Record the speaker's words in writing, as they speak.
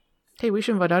Hey, we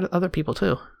should invite other people,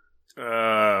 too.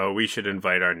 We should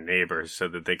invite our neighbors so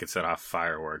that they could set off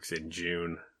fireworks in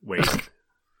June. Wait,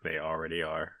 they already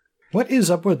are. What is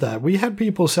up with that? We had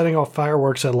people setting off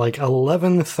fireworks at like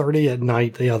 11:30 at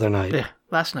night the other night. Yeah,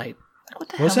 last night. What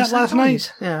the Was hell that last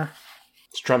night? Yeah.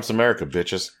 It's Trump's America,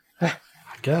 bitches. I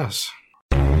guess.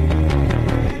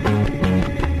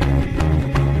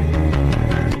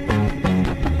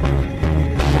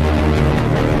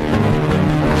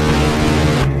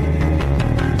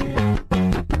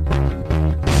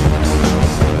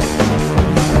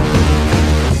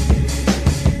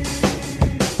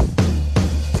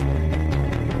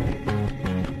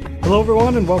 Hello,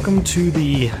 everyone, and welcome to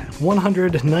the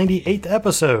 198th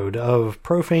episode of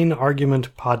Profane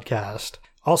Argument Podcast,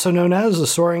 also known as the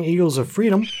Soaring Eagles of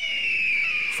Freedom,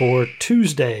 for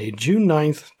Tuesday, June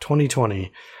 9th,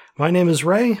 2020. My name is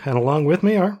Ray, and along with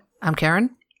me are... I'm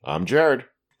Karen. I'm Jared.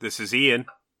 This is Ian.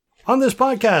 On this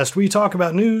podcast, we talk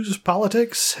about news,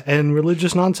 politics, and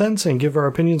religious nonsense and give our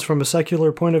opinions from a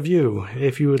secular point of view.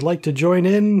 If you would like to join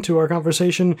in to our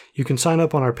conversation, you can sign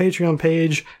up on our Patreon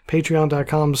page,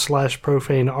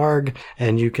 patreon.com/profanearg,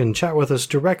 and you can chat with us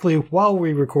directly while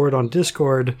we record on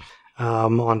Discord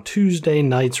on Tuesday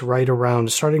nights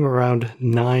starting around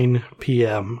 9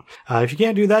 p.m. If you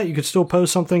can't do that, you could still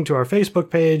post something to our Facebook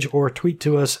page or tweet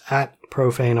to us at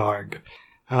profanearg.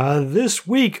 This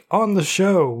week on the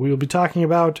show, we will be talking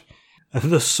about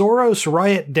the Soros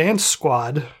Riot Dance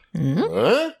Squad.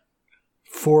 What?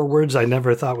 4 words I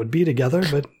never thought would be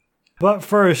together, but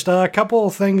first, a couple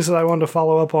of things that I wanted to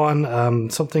follow up on.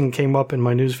 Something came up in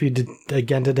my newsfeed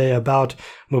again today about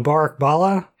Mubarak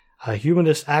Bala, a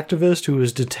humanist activist who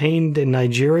was detained in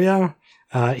Nigeria.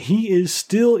 He is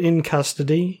still in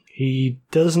custody. He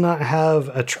does not have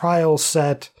a trial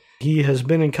set. He has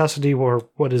been in custody for,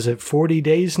 40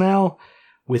 days now,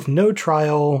 with no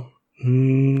trial,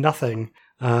 nothing.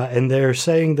 And they're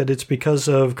saying that it's because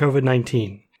of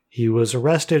COVID-19. He was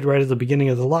arrested right at the beginning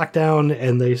of the lockdown,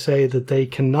 and they say that they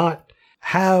cannot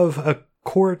have a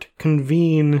court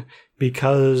convene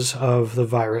because of the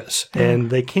virus.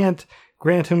 And they can't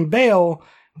grant him bail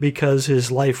because his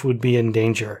life would be in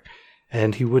danger,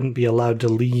 and he wouldn't be allowed to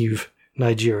leave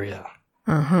Nigeria.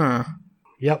 Uh-huh.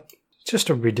 Yep.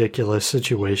 Just a ridiculous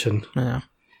situation. Yeah.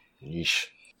 Yeesh.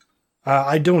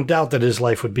 I don't doubt that his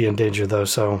life would be in danger, though,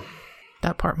 so...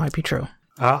 That part might be true.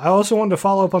 I also wanted to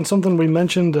follow up on something we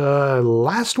mentioned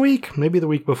last week, maybe the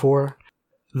week before.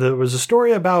 There was a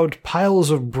story about piles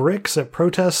of bricks at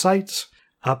protest sites.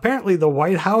 Apparently the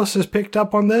White House has picked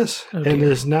up on this and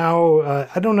is now...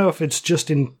 I don't know if it's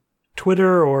just in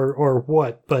Twitter or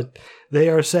what, but they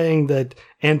are saying that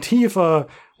Antifa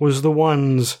was the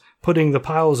ones putting the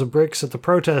piles of bricks at the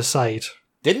protest site.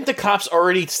 Didn't the cops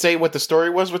already say what the story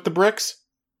was with the bricks?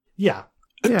 Yeah.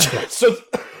 So,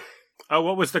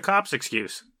 what was the cops'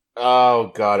 excuse?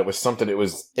 oh god, it was something. It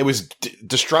was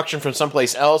destruction from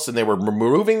someplace else, and they were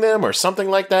removing them or something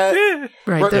like that.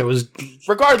 Right.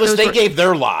 Regardless, they gave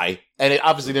their lie, and it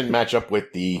obviously didn't match up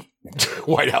with the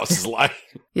White House's lie.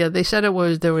 Yeah, they said it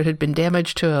was there had been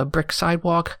damage to a brick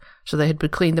sidewalk, so they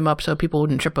had cleaned them up so people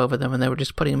wouldn't trip over them, and they were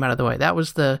just putting them out of the way. That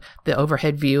was the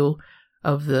overhead view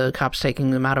of the cops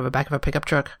taking them out of the back of a pickup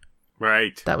truck.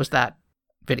 Right. That was that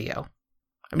video.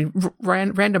 I mean,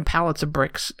 random pallets of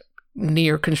bricks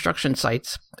near construction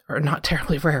sites are not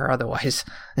terribly rare otherwise.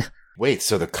 Wait,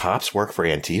 so the cops work for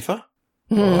Antifa?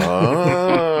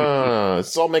 Oh,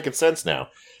 it's all making sense now.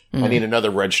 I need another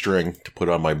red string to put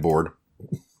on my board.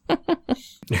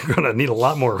 You're going to need a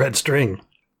lot more red string.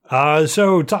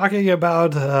 So talking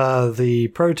about the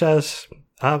protests,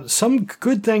 some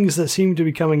good things that seem to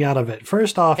be coming out of it.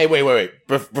 First off... Hey, wait.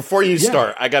 Before you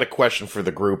start, I got a question for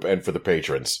the group and for the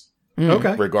patrons.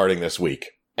 Okay. Regarding this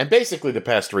week. And basically the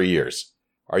past 3 years.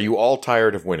 Are you all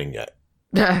tired of winning yet?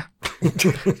 I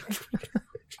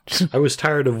was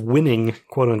tired of winning,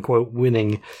 quote-unquote,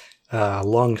 winning a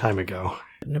long time ago.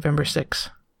 November 6th,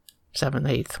 7th,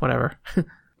 8th, whatever.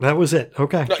 That was it.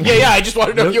 Okay. Yeah, I just want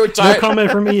to know if you were tired. No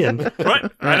comment from Ian.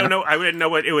 What? I don't know. I didn't know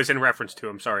what it was in reference to.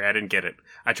 I'm sorry. I didn't get it.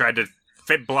 I tried to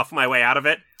bluff my way out of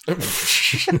it.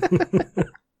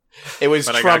 It was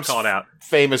but Trump's I got called out.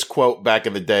 Famous quote back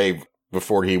in the day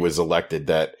before he was elected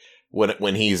that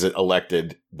when he's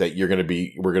elected that we're going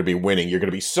to be winning. You're going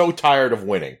to be so tired of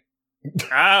winning.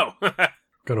 Oh.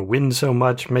 Going to win so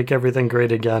much, make everything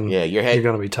great again. Yeah, you're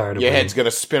going to be tired of your winning. head's going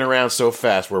to spin around so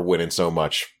fast. We're winning so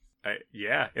much.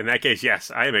 Yeah, in that case,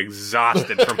 yes. I am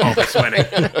exhausted from all this winning.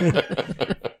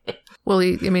 Well,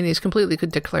 he's completely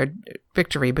declared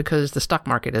victory because the stock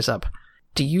market is up.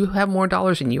 Do you have more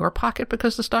dollars in your pocket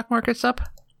because the stock market's up?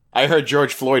 I heard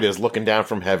George Floyd is looking down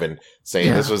from heaven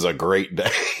saying this was a great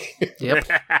day. Yep.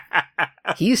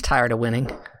 He's tired of winning.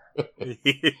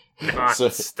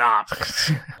 Stop.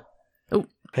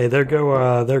 Hey, there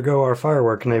go our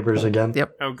firework neighbors again.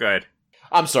 Yep. Oh, good.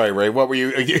 I'm sorry, Ray. What were you?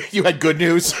 You had good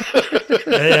news.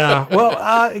 Yeah. Well,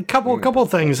 a couple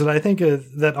things that I think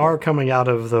that are coming out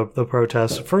of the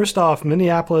protests. First off,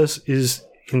 Minneapolis is,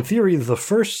 in theory, the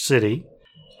first city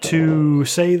to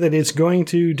say that it's going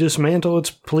to dismantle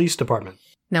its police department.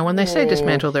 Now, when they say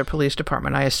dismantle their police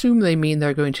department, I assume they mean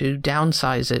they're going to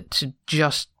downsize it to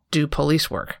just do police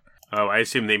work. Oh, I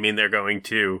assume they mean they're going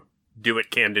to do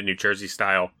it Camden, New Jersey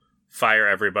style, fire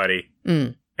everybody,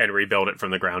 and rebuild it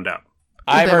from the ground up.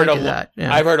 I've heard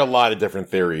a lot of different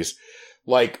theories.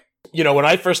 Like, when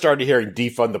I first started hearing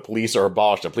defund the police or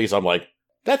abolish the police, I'm like,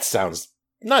 that sounds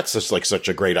not such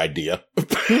a great idea.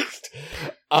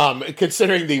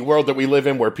 Considering the world that we live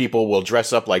in, where people will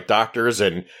dress up like doctors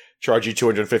and charge you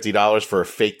 $250 for a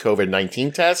fake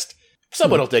COVID-19 test,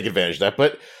 someone will take advantage of that.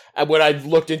 But when I've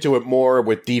looked into it more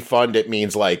with defund, it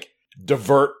means like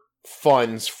divert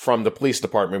funds from the police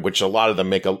department, which a lot of them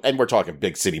make, and we're talking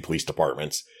big city police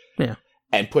departments. Yeah.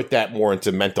 And put that more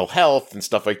into mental health and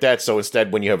stuff like that. So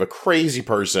instead, when you have a crazy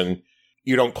person,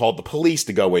 you don't call the police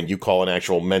to go in. You call an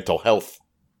actual mental health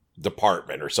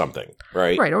department or something,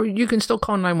 right? Right. Or you can still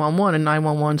call 911 and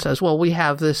 911 says, well, we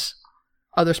have this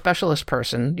other specialist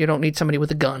person. You don't need somebody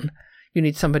with a gun. You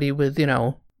need somebody with,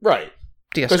 right.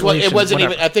 Because it wasn't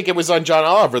even, I think it was on John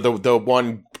Oliver, the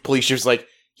one police chief's like,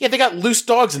 yeah, they got loose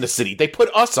dogs in the city. They put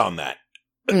us on that.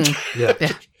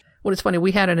 Yeah. Well, it's funny.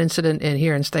 We had an incident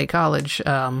here in State College,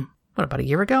 about a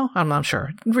year ago? I'm not sure.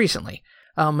 Recently.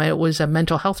 It was a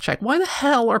mental health check. Why the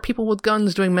hell are people with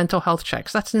guns doing mental health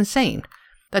checks? That's insane.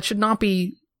 That should not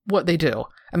be what they do.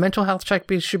 A mental health check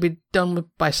should be done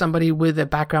by somebody with a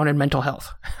background in mental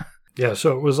health. Yeah,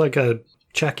 so it was like a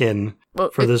check-in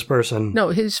for this person. No,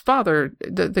 his father,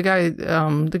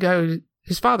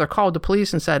 his father called the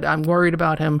police and said, I'm worried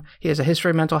about him. He has a history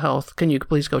of mental health. Can you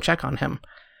please go check on him?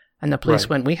 And the police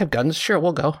went, we have guns. Sure,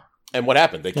 we'll go. And what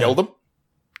happened? They killed him?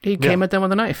 He came at them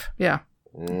with a knife. Yeah.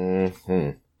 Mm-hmm.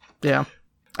 Yeah.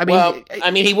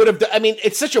 He would have.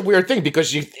 It's such a weird thing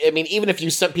because even if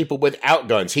you sent people without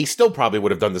guns, he still probably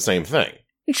would have done the same thing.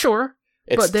 Sure,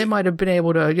 but they might have been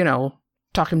able to,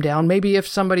 talk him down. Maybe if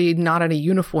somebody not in a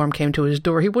uniform came to his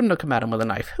door, he wouldn't have come at him with a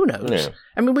knife. Who knows?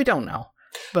 Yeah. We don't know.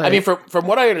 But from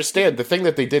what I understand, the thing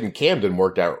that they did in Camden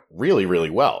worked out really,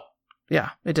 really well. Yeah,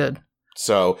 it did.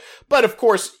 So, but of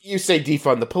course, you say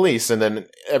defund the police, and then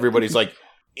everybody's like,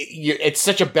 it's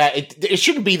such a bad. It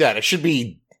shouldn't be that. It should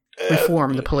be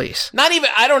reform the police. Not even.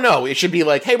 I don't know. It should be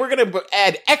like, hey, we're going to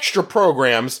add extra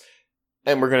programs,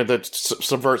 and we're going to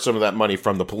subvert some of that money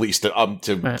from the police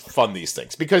to fund these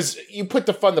things. Because you put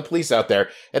the fund the police out there,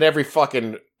 and every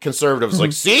fucking conservative's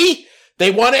like, see,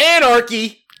 they want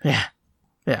anarchy. Yeah,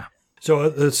 yeah. So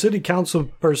the city council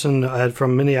person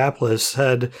from Minneapolis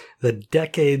said that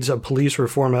decades of police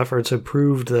reform efforts have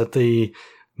proved that the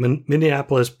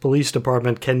Minneapolis Police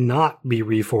Department cannot be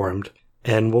reformed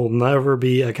and will never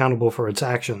be accountable for its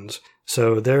actions.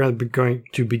 So they're going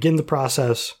to begin the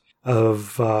process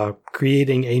of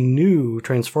creating a new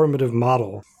transformative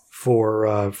model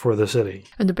for the city.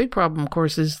 And the big problem, of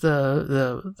course, is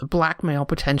the blackmail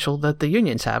potential that the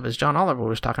unions have, as John Oliver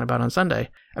was talking about on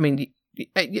Sunday.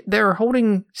 They're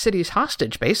holding cities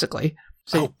hostage, basically.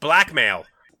 So, blackmail.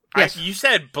 Yes. You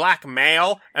said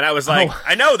blackmail, and I was like,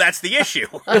 I know, that's the issue.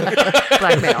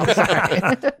 Blackmail,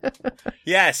 sorry.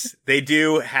 Yes, they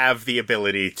do have the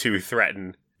ability to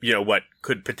threaten, what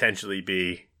could potentially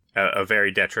be a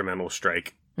very detrimental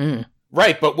strike. Mm.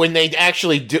 Right, but when they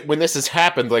actually when this has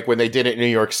happened, like when they did it in New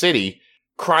York City,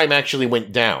 crime actually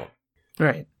went down.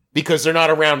 Right. Because they're not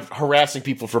around harassing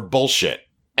people for bullshit.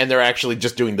 And they're actually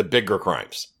just doing the bigger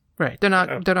crimes. Right. They're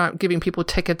not giving people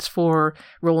tickets for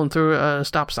rolling through a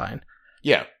stop sign.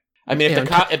 Yeah.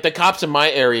 If the cops in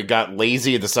my area got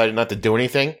lazy and decided not to do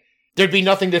anything, there'd be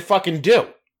nothing to fucking do.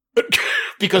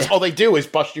 Because all they do is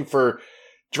bust you for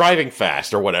driving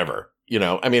fast or whatever.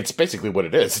 It's basically what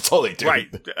it is. It's all they do. Right.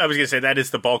 I was going to say that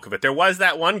is the bulk of it. There was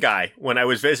that one guy when I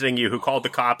was visiting you who called the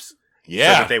cops so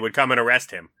that they would come and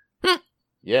arrest him.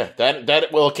 Yeah,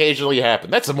 that will occasionally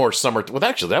happen. That's a more summer. Well,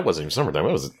 actually, that wasn't even summertime.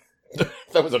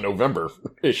 That was a November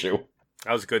issue.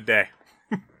 That was a good day.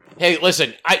 Hey,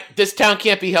 listen, this town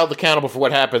can't be held accountable for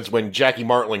what happens when Jackie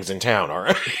Martling's in town. All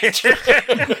right.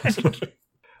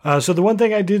 So the one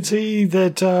thing I did see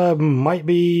that might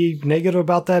be negative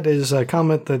about that is a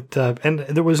comment that, and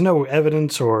there was no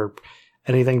evidence or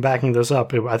anything backing this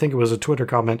up. I think it was a Twitter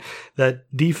comment that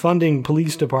defunding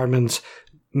police departments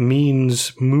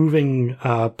means moving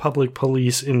public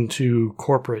police into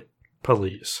corporate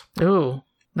police. Ooh.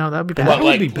 No, that would be bad. That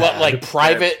would be bad. Like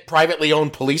privately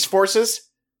owned police forces?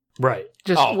 Right.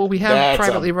 We have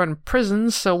privately run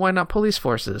prisons, so why not police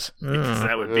forces?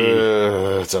 That would be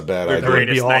it's a bad the idea.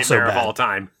 greatest also nightmare of bad. all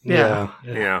time.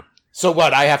 Yeah. So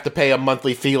what? I have to pay a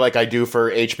monthly fee like I do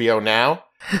for HBO Now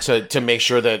to make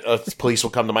sure that police will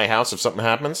come to my house if something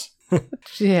happens?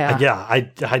 Yeah. Yeah,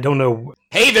 I don't know.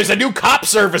 Hey, there's a new cop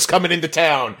service coming into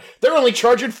town. They're only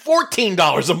charging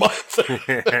 $14 a month.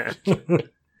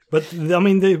 But, I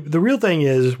mean, the real thing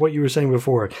is what you were saying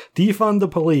before. Defund the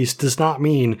police does not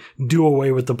mean do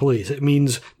away with the police. It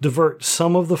means divert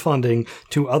some of the funding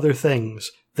to other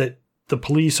things that the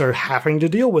police are having to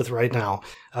deal with right now.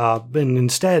 And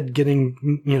instead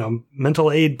getting,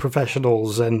 mental aid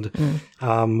professionals and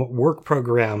work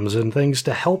programs and things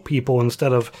to help people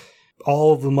instead of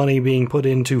all of the money being put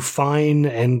into fine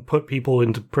and put people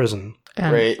into prison.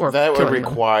 Right. That would killing them.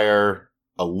 require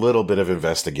a little bit of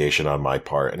investigation on my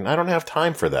part, and I don't have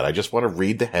time for that. I just want to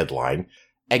read the headline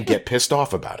and get pissed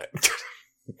off about it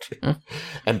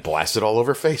and blast it all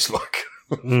over Facebook.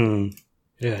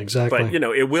 Yeah, exactly.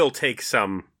 But, it will take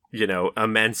some,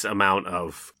 immense amount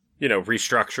of,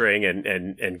 restructuring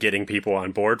and getting people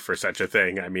on board for such a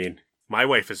thing. I mean, my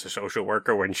wife is a social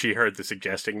worker. When she heard the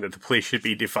suggesting that the police should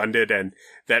be defunded and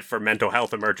that for mental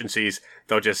health emergencies,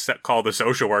 they'll just call the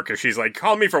social worker. She's like,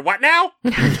 call me for what now?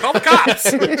 Call the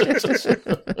cops.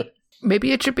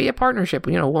 Maybe it should be a partnership,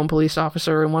 one police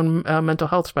officer and one mental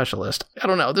health specialist. I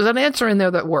don't know. There's an answer in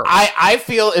there that works. I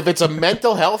feel if it's a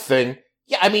mental health thing,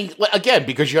 yeah, I mean, again,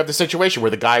 because you have the situation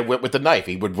where the guy went with the knife.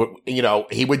 He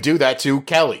would do that to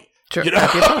Kelly. Sure.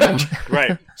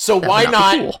 Right. So why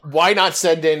not not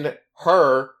send in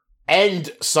her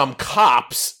and some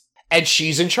cops, and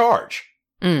she's in charge,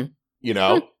 and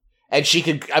she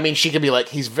could be like,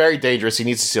 he's very dangerous. He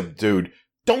needs to be subdued.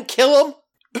 Don't kill him.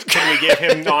 Can we give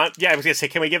him I was going to say,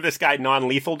 can we give this guy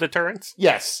non-lethal deterrence?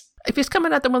 Yes. If he's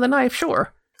coming at them with a knife,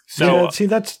 sure. So, see,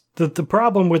 that's the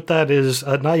problem with that is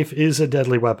a knife is a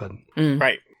deadly weapon.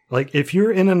 Right. Like, if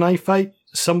you're in a knife fight,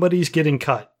 somebody's getting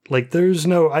cut. Like, there's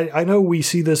no... I know we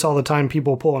see this all the time.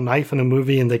 People pull a knife in a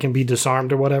movie and they can be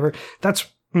disarmed or whatever.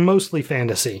 That's mostly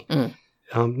fantasy.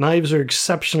 Knives are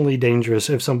exceptionally dangerous.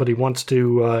 If somebody wants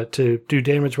to do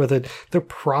damage with it, they're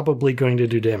probably going to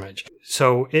do damage.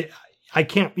 So I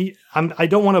can't be... I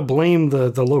don't want to blame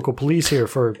the local police here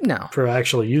for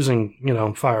actually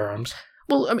using, firearms.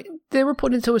 Well, I mean, they were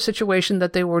put into a situation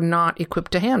that they were not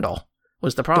equipped to handle,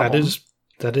 was the problem.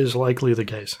 That is likely the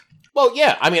case. Well,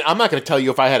 yeah. I mean, I'm not going to tell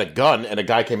you if I had a gun and a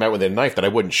guy came out with a knife that I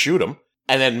wouldn't shoot him,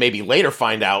 and then maybe later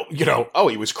find out, oh,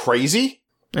 he was crazy.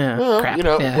 Yeah, well, crap.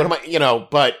 What am I,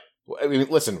 but I mean,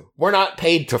 listen, we're not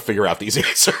paid to figure out these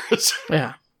answers.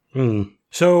 Yeah.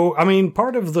 So, I mean,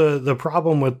 part of the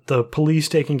problem with the police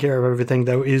taking care of everything,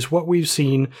 though, is what we've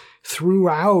seen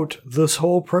throughout this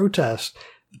whole protest.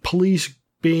 Police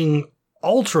being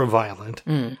ultra violent.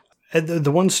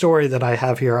 The one story that I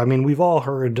have here, I mean, we've all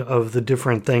heard of the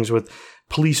different things with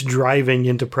police driving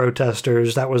into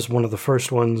protesters. That was one of the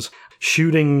first ones.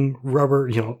 Shooting rubber,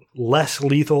 less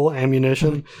lethal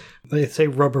ammunition. They say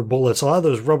rubber bullets. A lot of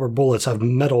those rubber bullets have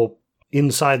metal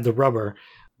inside the rubber.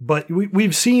 But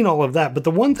we've seen all of that. But the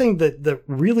one thing that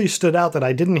really stood out that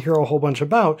I didn't hear a whole bunch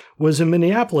about was in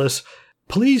Minneapolis,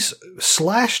 police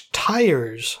slashed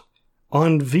tires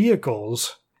on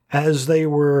vehicles as they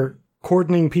were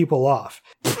cordoning people off.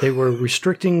 They were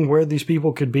restricting where these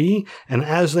people could be, and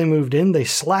as they moved in, they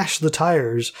slashed the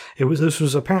tires. This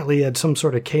was apparently at some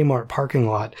sort of Kmart parking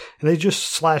lot, and they just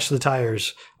slashed the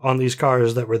tires on these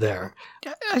cars that were there.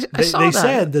 I saw they that.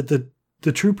 said that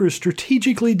the troopers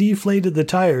strategically deflated the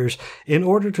tires in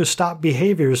order to stop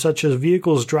behaviors such as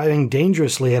vehicles driving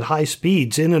dangerously at high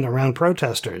speeds in and around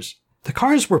protesters. The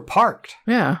cars were parked.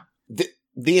 Yeah.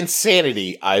 The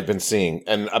insanity I've been seeing,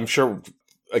 and I'm sure,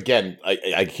 again,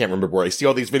 I can't remember where I see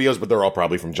all these videos, but they're all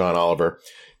probably from John Oliver.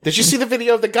 Did you see the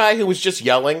video of the guy who was just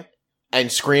yelling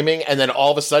and screaming, and then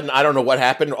all of a sudden, I don't know what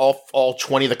happened, all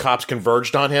 20 of the cops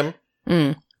converged on him?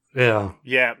 Yeah.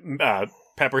 Yeah,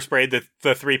 pepper sprayed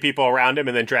the three people around him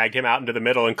and then dragged him out into the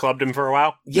middle and clubbed him for a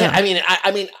while. Yeah, I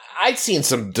mean, I'd seen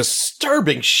some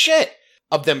disturbing shit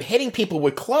of them hitting people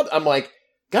with clubs. I'm like,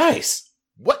 guys,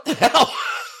 what the hell?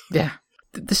 Yeah.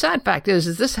 The sad fact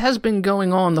is this has been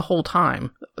going on the whole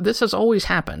time. This has always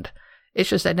happened. It's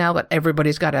just that now that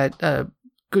everybody's got a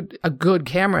good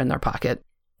camera in their pocket,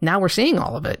 now we're seeing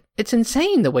all of it. It's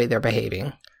insane the way they're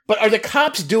behaving. But are the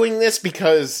cops doing this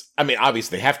because, I mean,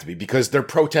 obviously they have to be, because they're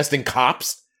protesting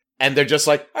cops, and they're just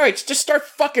like, all right, just start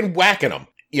fucking whacking them,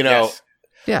 Yes.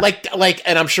 Yeah. Like,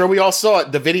 and I'm sure we all saw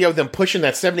it, the video of them pushing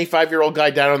that 75-year-old guy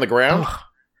down on the ground.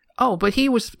 Oh, but he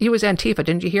was Antifa.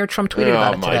 Didn't you hear Trump tweeted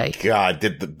about it today? Oh my God!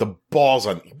 Did the balls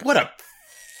on what a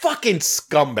fucking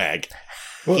scumbag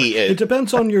Well, he is. it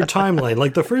depends on your timeline.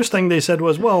 Like, the first thing they said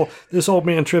was, well, this old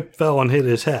man tripped, fell, and hit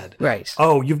his head. Right.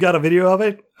 Oh, you've got a video of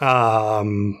it?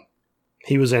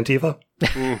 He was Antifa?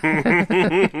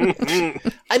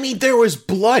 I mean, there was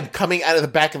blood coming out of the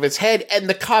back of his head, and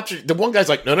the one guy's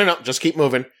like, no, just keep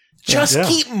moving. Just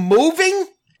keep moving?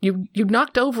 You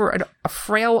knocked over a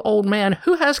frail old man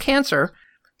who has cancer,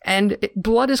 and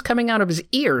blood is coming out of his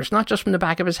ears, not just from the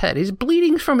back of his head. He's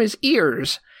bleeding from his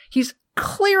ears. He's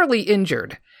clearly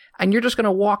injured, and you're just going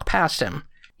to walk past him.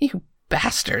 You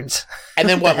bastards. And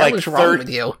then what, like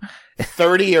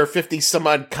 30 or 50 some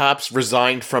odd cops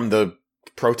resigned from the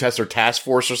protester task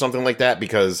force or something like that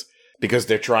because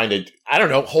they're trying to, I don't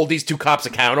know, hold these two cops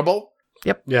accountable?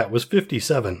 Yep. Yeah, it was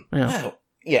 57. Yeah. Oh,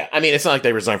 yeah, I mean, it's not like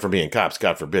they resigned from being cops,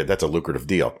 God forbid. That's a lucrative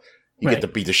deal. You get to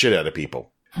beat the shit out of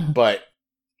people. But,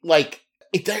 like,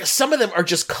 some of them are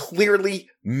just clearly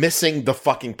missing the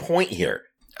fucking point here.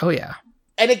 Oh, yeah.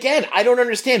 And again, I don't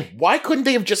understand. Why couldn't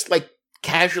they have just, like,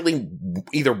 casually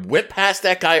either went past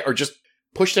that guy or just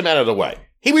pushed him out of the way?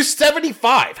 He was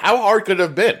 75. How hard could it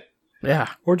have been? Yeah.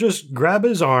 Or just grab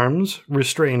his arms,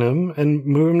 restrain him, and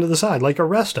move him to the side. Like,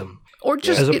 arrest him. Or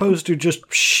just... As opposed to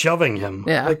just shoving him.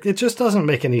 Yeah. Like, it just doesn't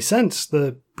make any sense.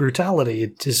 The brutality,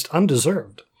 it's just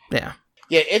undeserved. Yeah.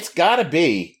 Yeah, it's gotta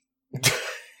be... Did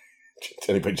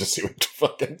anybody just see what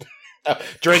fucking...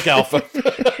 Drink Alpha.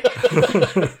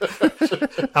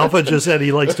 Alpha just said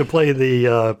he likes to play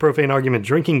the profane argument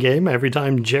drinking game. Every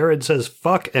time Jared says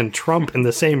fuck and Trump in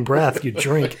the same breath, you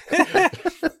drink.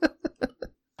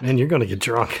 And you're going to get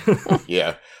drunk.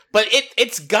 Yeah. But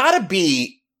it's gotta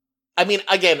be... I mean,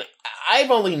 again,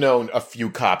 I've only known a few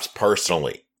cops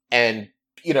personally. And,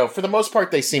 you know, for the most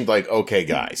part, they seemed like okay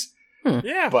guys.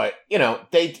 Yeah. But, you know,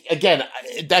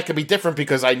 that could be different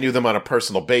because I knew them on a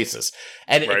personal basis.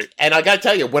 And and I gotta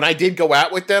tell you, when I did go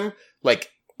out with them, like,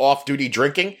 off-duty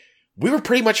drinking, we were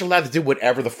pretty much allowed to do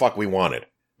whatever the fuck we wanted.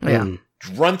 Yeah.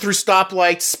 Run through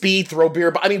stoplights, speed, throw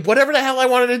beer, I mean, whatever the hell I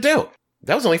wanted to do.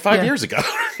 That was only 5 years ago.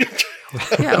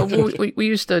 Yeah, we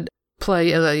used to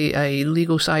play a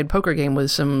legal side poker game with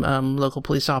some local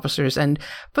police officers, and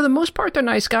for the most part, they're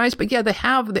nice guys, but yeah, they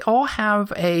all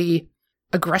have a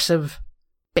aggressive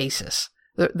basis.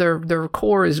 Their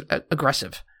core is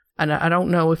aggressive, and I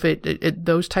don't know if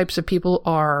those types of people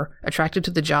are attracted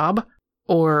to the job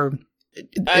or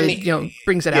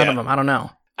brings it out of them. I don't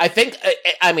know. I think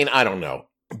I don't know.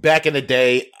 Back in the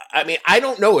day, I mean, I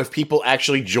don't know if people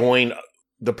actually join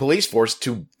the police force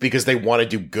because they want to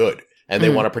do good and they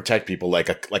want to protect people like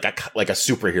a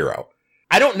superhero.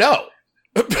 I don't know.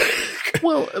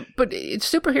 Well, but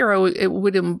superhero, it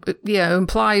would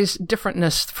implies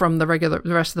differentness from the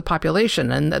rest of the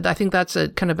population, and I think that's a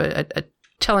kind of a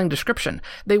telling description.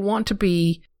 They want to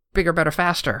be bigger, better,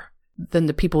 faster than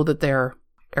the people that they're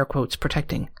air quotes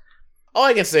protecting. All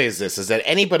I can say is this: is that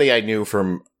anybody I knew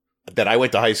that I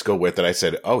went to high school with that I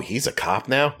said, "Oh, he's a cop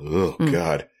now." Oh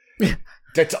God,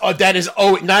 that is.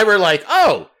 Oh, and I were like,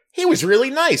 "Oh, he was really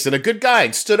nice and a good guy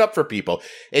and stood up for people."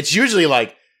 It's usually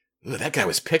like, "Ooh, that guy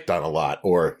was picked on a lot,"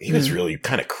 or "He was really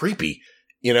kind of creepy."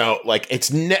 You know, like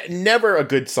it's never a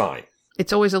good sign.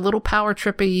 It's always a little power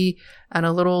trippy and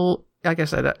a little, like I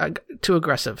said, too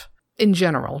aggressive in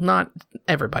general. Not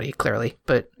everybody, clearly,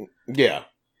 but yeah.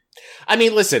 I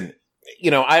mean, listen. You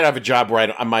know, I have a job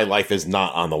where my life is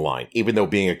not on the line, even though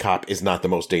being a cop is not the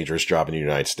most dangerous job in the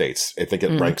United States. I think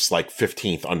it ranks like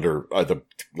 15th under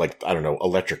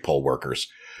electric pole workers.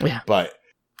 Yeah. But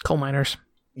coal miners.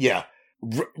 Yeah.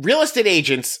 Real estate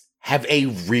agents have a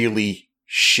really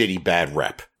shitty bad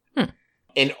rep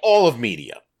in all of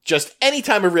media. Just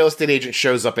anytime a real estate agent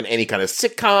shows up in any kind of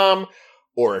sitcom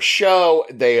or a show,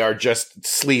 they are just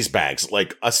sleazebags,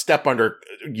 like a step under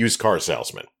used car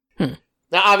salesman.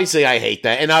 Now, obviously, I hate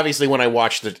that. And obviously, when I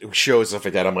watch the shows stuff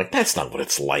like that, I'm like, that's not what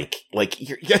it's like. Like,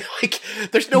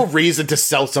 there's no reason to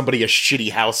sell somebody a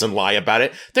shitty house and lie about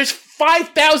it. There's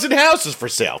 5,000 houses for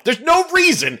sale. There's no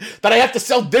reason that I have to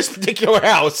sell this particular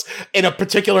house in a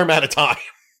particular amount of time.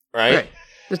 Right?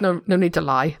 There's no need to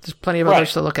lie. There's plenty of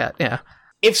others to look at. Yeah.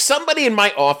 If somebody in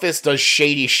my office does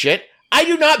shady shit, I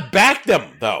do not back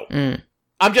them, though.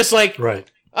 I'm just like,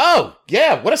 oh,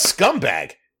 yeah, what a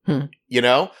scumbag. You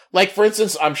know, like, for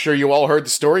instance, I'm sure you all heard the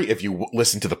story, if you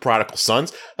listen to The Prodigal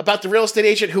Sons, about the real estate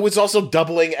agent who was also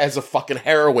doubling as a fucking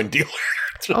heroin dealer.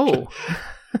 Oh.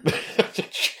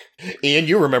 Ian,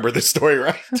 you remember this story,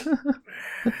 right?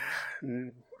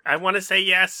 I want to say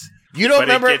yes. You don't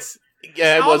remember?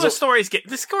 The stories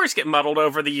get muddled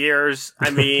over the years.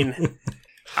 I mean,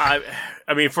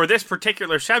 I mean, for this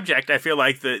particular subject, I feel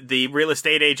like the real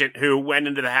estate agent who went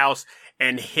into the house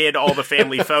and hid all the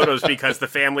family photos because the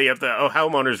family of the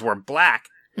homeowners were black,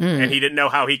 and he didn't know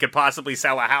how he could possibly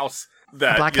sell a house.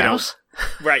 Black house?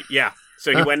 Right, yeah.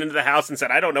 So he went into the house and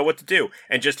said, I don't know what to do,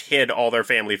 and just hid all their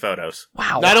family photos.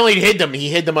 Wow. Not only hid them, he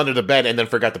hid them under the bed and then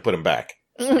forgot to put them back.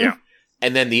 Yeah.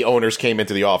 And then the owners came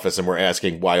into the office and were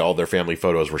asking why all their family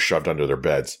photos were shoved under their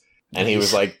beds. And he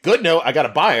was like, good note, I got a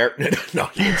buyer. No,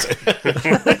 he didn't say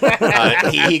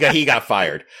he got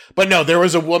fired. But no, there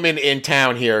was a woman in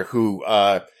town here who,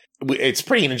 it's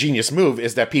pretty an ingenious move,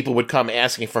 is that people would come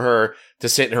asking for her to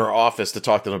sit in her office to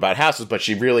talk to them about houses, but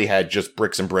she really had just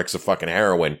bricks and bricks of fucking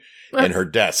heroin in her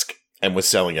desk and was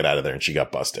selling it out of there, and she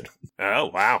got busted.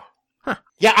 Oh, wow. Huh.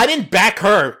 Yeah, I didn't back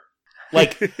her.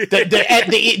 Like,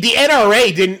 the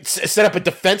NRA didn't set up a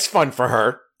defense fund for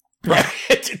her.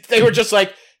 Right? They were just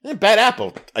like, bad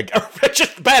apple.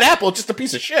 Just bad apple, just a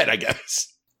piece of shit, I guess.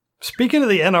 Speaking of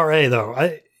the NRA,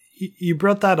 though, you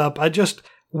brought that up.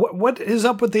 What is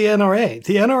up with the NRA?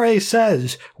 The NRA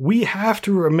says we have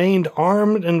to remain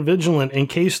armed and vigilant in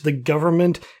case the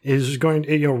government is going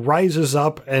to, rises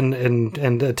up and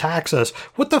attacks us.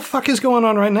 What the fuck is going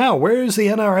on right now? Where is the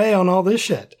NRA on all this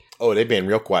shit? Oh, they've been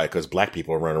real quiet because black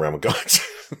people are running around with guns.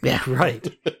 Yeah, right.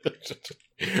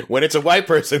 When it's a white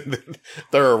person,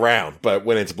 they're around. But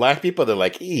when it's black people, they're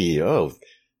like, you're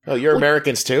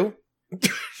Americans too?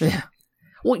 Yeah.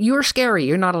 Well, you're scary.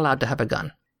 You're not allowed to have a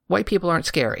gun. White people aren't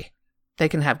scary. They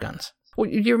can have guns. Well,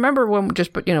 you remember when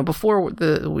before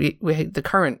the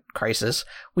current crisis,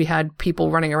 we had people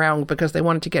running around because they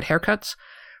wanted to get haircuts,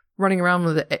 running around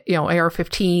with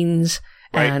AR-15s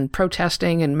and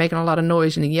protesting and making a lot of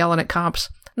noise and yelling at cops.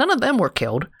 None of them were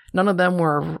killed. None of them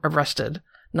were arrested.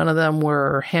 None of them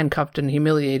were handcuffed and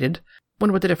humiliated.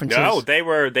 Wonder what the difference is. No, they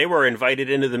were invited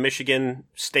into the Michigan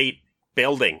State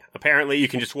building. Apparently, you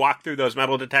can just walk through those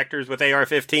metal detectors with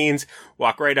AR-15s,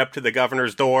 walk right up to the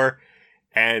governor's door,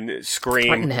 and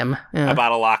scream him.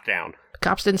 about a lockdown. The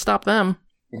cops didn't stop them.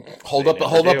 Hold up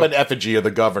an effigy of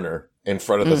the governor in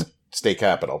front of the state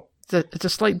capitol. It's a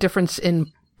slight difference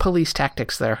in police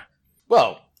tactics there.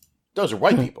 Well, those are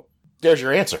white people. There's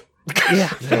your answer.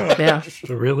 Yeah. It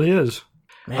really is.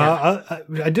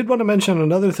 I did want to mention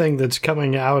another thing that's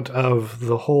coming out of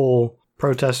the whole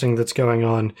protesting that's going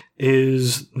on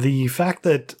is the fact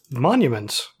that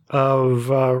monuments of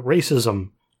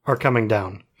racism are coming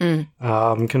down.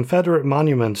 Confederate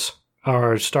monuments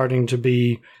are starting to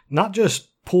be not just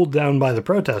pulled down by the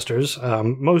protesters.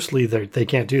 Mostly they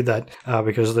can't do that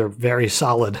because they're very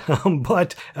solid.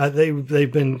 But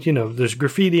they've been, there's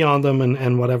graffiti on them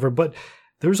and whatever. But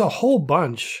there's a whole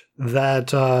bunch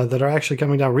that are actually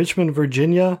coming down. Richmond,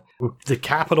 Virginia, the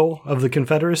capital of the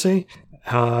Confederacy.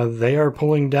 They are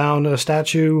pulling down a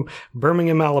statue.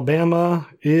 Birmingham, Alabama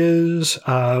is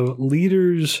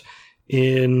leaders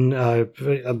in,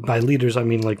 by leaders, I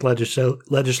mean like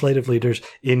legislative leaders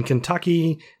in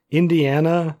Kentucky,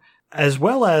 Indiana, as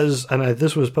well as, and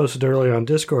this was posted earlier on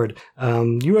Discord,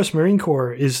 U.S. Marine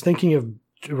Corps is thinking of,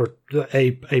 or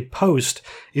a post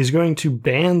is going to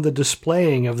ban the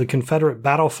displaying of the Confederate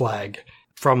battle flag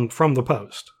from the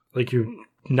post. Like you're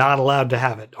not allowed to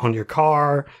have it on your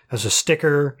car, as a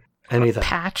sticker, anything. A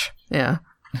patch. Yeah.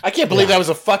 I can't believe that was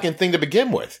a fucking thing to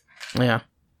begin with. Yeah.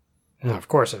 Yeah, of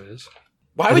course it is.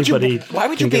 Why would you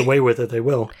get away with it? They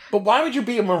will. But why would you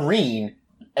be a Marine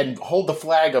and hold the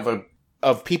flag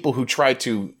of people who tried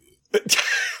to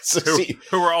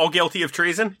who were all guilty of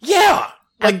treason? Yeah.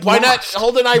 Like, why not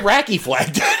hold an Iraqi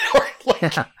flag?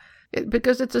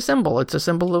 Because it's a symbol. It's a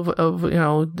symbol of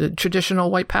the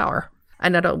traditional white power.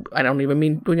 And I don't even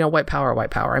mean white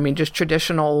power. I mean just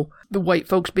traditional the white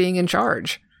folks being in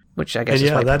charge, which I guess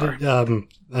is white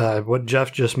power. What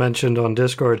Jeff just mentioned on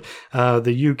Discord,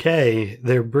 the UK,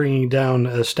 they're bringing down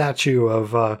a statue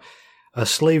of a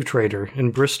slave trader in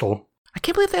Bristol. I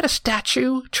can't believe they had a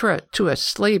statue to a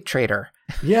slave trader.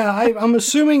 Yeah, I'm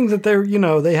assuming that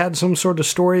they had some sort of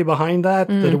story behind that,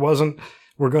 that it wasn't,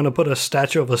 we're going to put a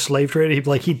statue of a slave trader.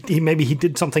 Maybe he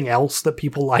did something else that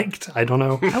people liked. I don't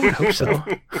know. I would hope so.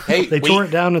 Hey, they tore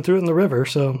it down and threw it in the river,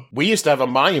 so. We used to have a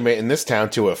monument in this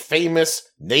town to a famous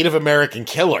Native American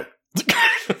killer.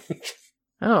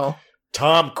 Oh.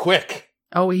 Tom Quick.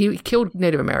 Oh, he killed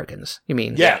Native Americans, you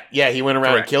mean? Yeah, he went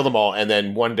around and killed them all, and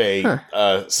then one day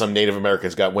some Native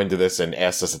Americans got wind of this and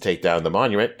asked us to take down the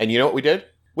monument, and you know what we did?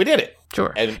 We did it.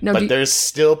 Sure. But there's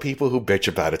still people who bitch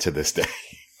about it to this day.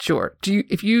 Sure.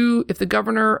 If the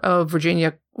governor of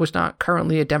Virginia was not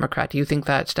currently a Democrat, do you think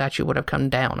that statue would have come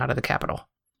down out of the Capitol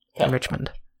in Richmond?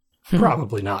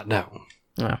 Probably not, no.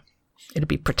 No. It'd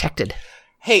be protected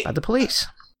by the police.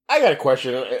 I got a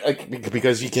question,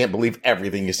 because you can't believe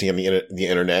everything you see on the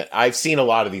internet. I've seen a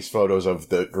lot of these photos of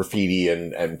the graffiti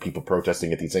and people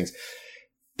protesting at these things.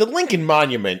 The Lincoln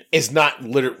Monument is not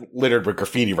littered with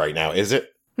graffiti right now, is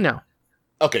it? No.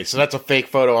 Okay, so that's a fake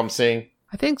photo I'm seeing?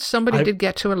 I think somebody did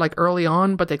get to it like early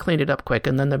on, but they cleaned it up quick,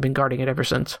 and then they've been guarding it ever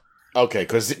since. Okay,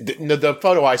 because the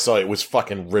photo I saw, it was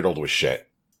fucking riddled with shit.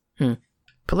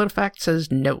 PolitiFact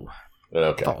says no.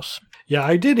 Okay. False. Yeah,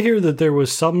 I did hear that there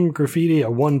was some graffiti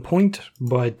at one point,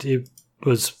 but it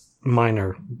was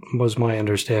minor, was my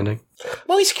understanding. I'm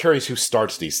always curious who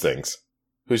starts these things.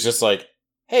 Who's just like,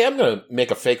 hey, I'm going to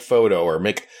make a fake photo or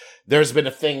there's been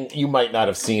a thing, you might not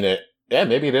have seen it. Yeah,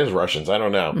 maybe it is Russians. I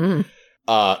don't know.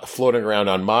 Floating around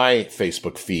on my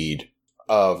Facebook feed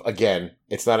of, again,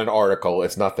 it's not an article.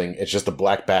 It's nothing. It's just a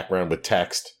black background with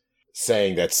text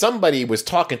saying that somebody was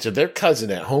talking to their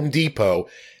cousin at Home Depot.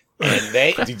 And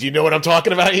did you know what I'm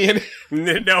talking about, Ian?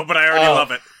 No, but I already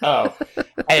love it.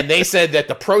 And they said that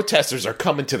the protesters are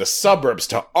coming to the suburbs,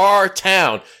 to our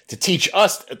town, to teach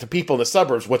us, the people in the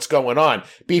suburbs, what's going on.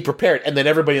 Be prepared. And then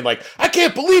everybody like, I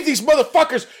can't believe these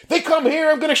motherfuckers. They come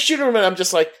here. I'm going to shoot them. And I'm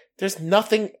just like, there's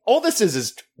nothing. All this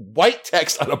is white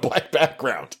text on a black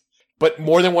background. But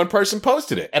more than one person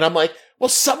posted it. And I'm like, well,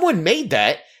 someone made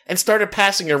that and started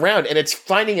passing it around. And it's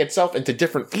finding itself into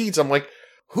different feeds. I'm like,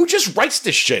 who just writes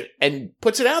this shit and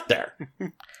puts it out there?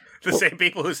 Same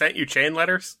people who sent you chain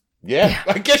letters? Yeah,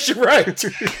 I guess you're right.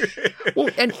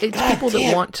 And it's people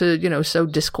that want to, sow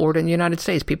discord in the United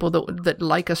States. People that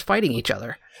like us fighting each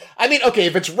other. I mean, okay,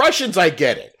 if it's Russians, I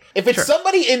get it. If it's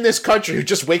somebody in this country who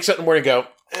just wakes up in the morning and go,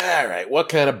 all right, what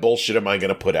kind of bullshit am I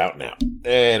going to put out now?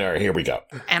 And all right, here we go.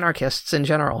 Anarchists in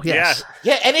general, yes.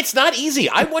 Yeah, and it's not easy.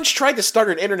 I once tried to start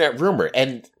an internet rumor,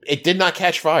 and it did not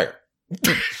catch fire.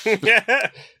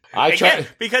 I tried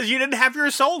because you didn't have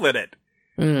your soul in it.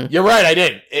 You're right, I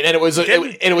didn't. And it was.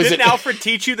 Didn't Alfred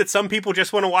teach you that some people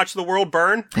just want to watch the world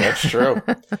burn? That's true.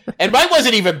 And mine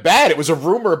wasn't even bad. It was a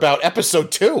rumor about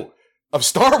episode 2 of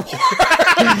Star Wars.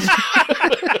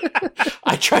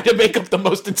 I tried to make up the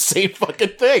most insane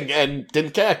fucking thing and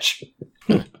didn't catch.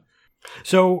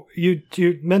 So you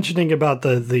mentioning about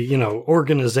the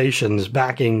organizations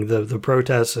backing the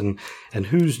protests and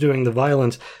who's doing the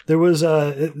violence. There was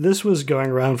this was going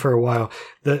around for a while.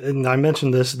 And I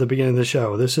mentioned this at the beginning of the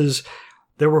show.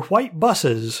 There were white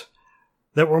buses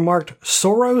that were marked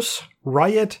Soros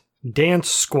Riot Dance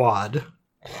Squad,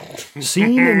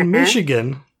 seen in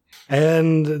Michigan,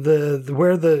 and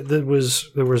there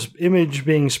was image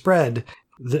being spread.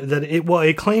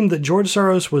 It claimed that George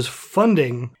Soros was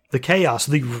funding the chaos,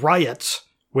 the riots,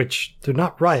 which they're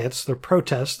not riots, they're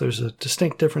protests. There's a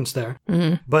distinct difference there.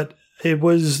 Mm-hmm. But it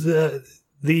was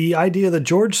the idea that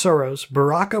George Soros,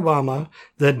 Barack Obama,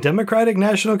 the Democratic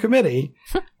National Committee,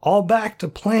 all backed a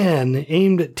plan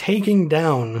aimed at taking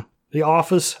down the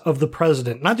office of the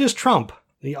president. Not just Trump,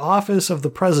 the office of the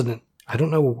president. I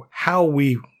don't know how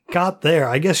we got there.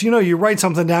 I guess, you write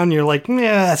something down and you're like,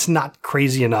 yeah, that's not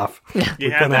crazy enough.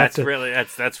 Yeah,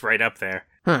 that's right up there.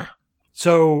 Huh.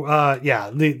 So,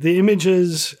 the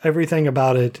images, everything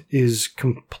about it is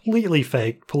completely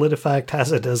fake. PolitiFact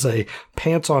has it as a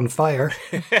pants on fire.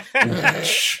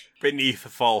 Beneath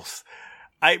false.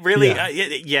 I really,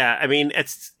 I mean,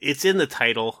 it's in the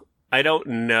title. I don't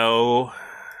know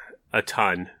a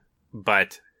ton,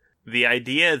 but the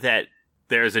idea that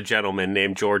there's a gentleman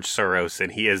named George Soros,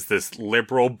 and he is this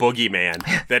liberal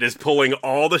boogeyman that is pulling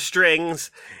all the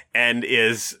strings and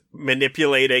is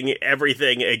manipulating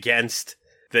everything against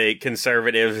the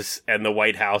conservatives and the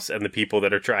White House and the people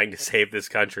that are trying to save this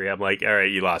country. I'm like, all right,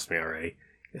 you lost me already.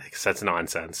 Because that's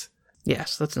nonsense.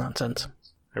 Yes, that's nonsense.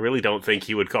 I really don't think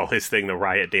he would call his thing the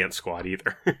Riot Dance Squad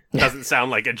either. Doesn't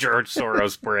sound like a George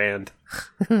Soros brand.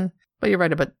 But you're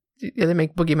right about... Yeah, they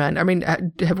make Boogeyman. I mean,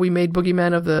 have we made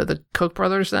Boogeyman of the Koch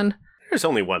brothers then? There's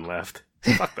only one left.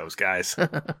 Fuck those guys.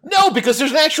 No, because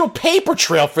there's an actual paper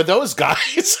trail for those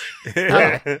guys.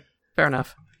 Fair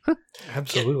enough.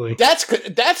 Absolutely.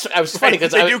 That's I was funny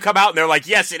because they do come out and they're like,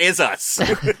 yes, it is us.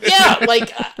 Yeah,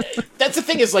 like that's the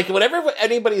thing is like whenever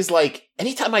anybody's like,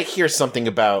 anytime I hear something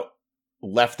about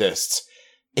leftists,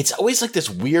 it's always like this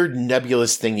weird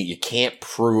nebulous thing that you can't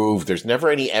prove. There's never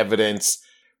any evidence,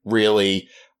 really.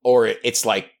 Or it's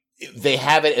like they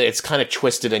have it and it's kind of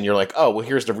twisted and you're like, oh, well,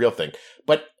 here's the real thing.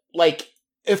 But like,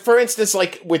 if, for instance,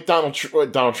 like with Donald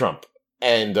Trump,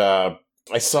 and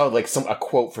I saw like a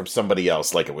quote from somebody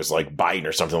else, like it was like Biden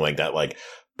or something like that. Like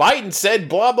Biden said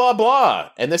blah, blah, blah,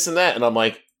 and this and that. And I'm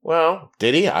like, well,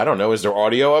 did he? I don't know. Is there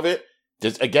audio of it?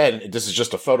 Again, this is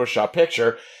just a Photoshop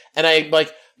picture. And I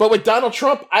like, but with Donald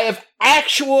Trump, I have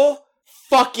actual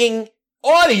fucking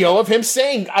audio of him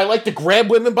saying, I like to grab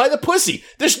women by the pussy.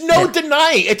 There's no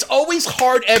denying. It's always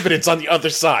hard evidence on the other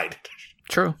side.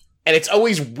 True. And it's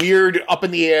always weird, up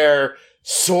in the air.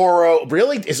 Soros,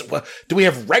 really? Do we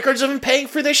have records of him paying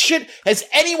for this shit? Has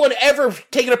anyone ever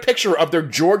taken a picture of their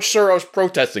George Soros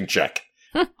protesting check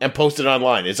and posted it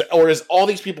online? Or is all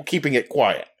these people keeping it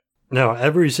quiet? No,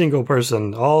 every single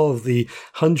person, all of the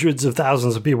hundreds of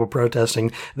thousands of people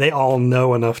protesting, they all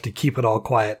know enough to keep it all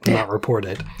quiet and not report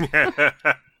it.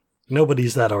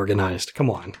 Nobody's that organized. Come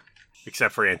on.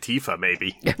 Except for Antifa,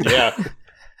 maybe. Yeah.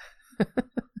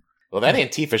 Well, that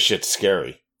Antifa shit's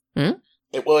scary. Hmm?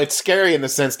 It's scary in the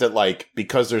sense that, like,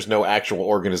 because there's no actual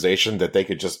organization, that they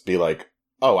could just be like,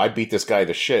 oh, I beat this guy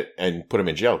to shit and put him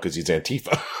in jail because he's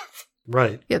Antifa.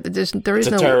 Right. Yeah, there is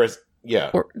it's no a terrorist.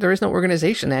 Yeah. There is no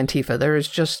organization, Antifa. There is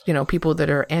just, people that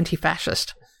are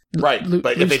anti-fascist. Right.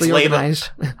 But if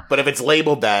it's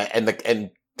labeled that,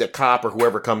 and the cop or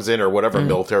whoever comes in or whatever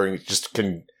military just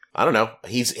can, I don't know.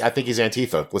 I think he's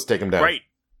Antifa. Let's take him down.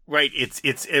 Right.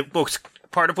 It looks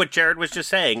part of what Jared was just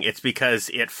saying. It's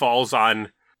because it falls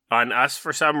on us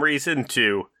for some reason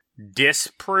to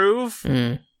disprove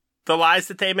the lies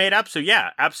that they made up. So yeah,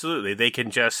 absolutely. They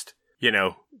can just,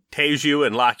 tase you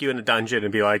and lock you in a dungeon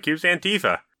and be like, he was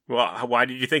Antifa. Well, why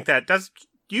did you think that?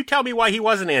 You tell me why he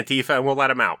wasn't Antifa and we'll let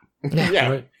him out. Yeah.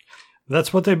 Right.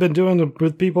 That's what they've been doing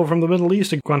with people from the Middle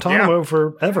East at Guantanamo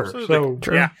forever. Absolutely.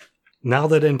 So now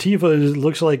that Antifa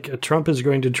looks like Trump is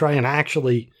going to try and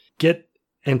actually get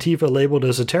Antifa labeled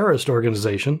as a terrorist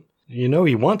organization,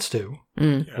 he wants to.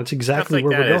 That's exactly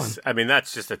where we're going. I mean,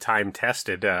 that's just a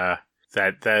time-tested, that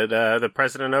the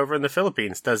president over in the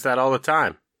Philippines does that all the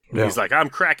time. Yeah. He's like, I'm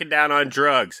cracking down on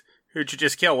drugs. Who'd you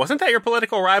just kill? Wasn't that your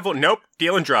political rival? Nope,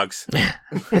 dealing drugs.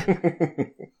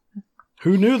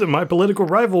 Who knew that my political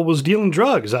rival was dealing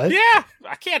drugs? Yeah,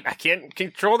 I can't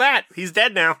control that. He's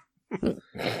dead now.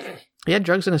 He had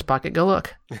drugs in his pocket. Go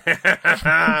look.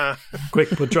 Quick,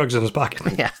 put drugs in his pocket.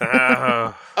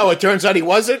 Yeah. It turns out he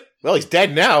wasn't? Well, he's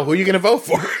dead now. Who are you going to vote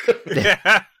for?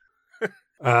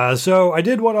 So I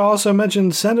did want to also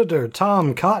mention Senator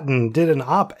Tom Cotton did an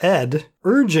op-ed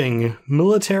urging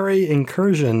military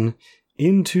incursion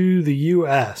into the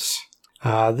U.S.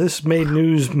 This made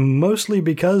news mostly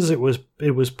because it was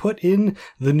put in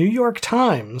the New York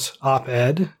Times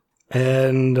op-ed,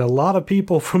 and a lot of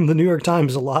people from the New York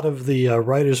Times, a lot of the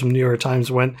writers from the New York Times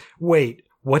went, wait,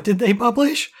 what did they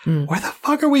publish? Why the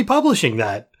fuck are we publishing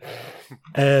that?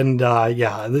 And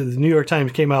the New York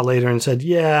Times came out later and said,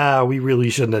 yeah, we really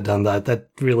shouldn't have done that. That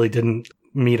really didn't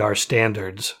meet our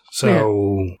standards.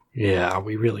 So,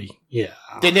 we really.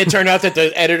 Didn't it turn out that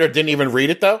the editor didn't even read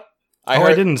it, though?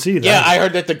 I didn't see that. Yeah, I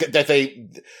heard that they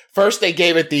first they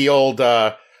gave it the old,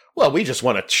 we just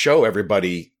want to show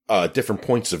everybody different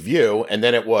points of view. And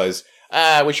then it was,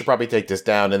 we should probably take this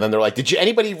down. And then they're like, did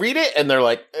anybody read it? And they're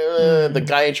like, the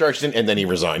guy in charge didn't. And then he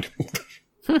resigned.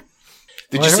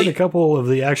 I heard a couple of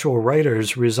the actual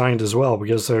writers resigned as well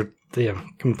because they're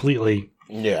completely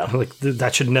like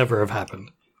that should never have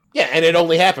happened. Yeah, and it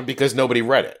only happened because nobody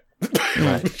read it.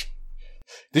 Right.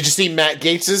 Did you see Matt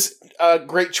Gates's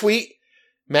great tweet?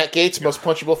 Matt Gaetz, most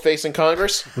punchable face in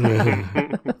Congress.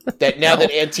 That now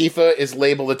that Antifa is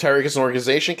labeled a terrorist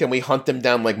organization, can we hunt them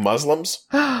down like Muslims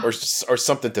or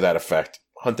something to that effect?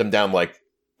 Hunt them down like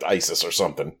ISIS or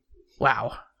something.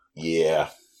 Wow. Yeah.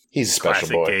 He's a special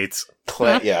Classic boy. Gates.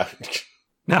 Yeah.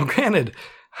 Now, granted,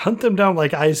 hunt them down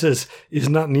like ISIS is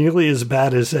not nearly as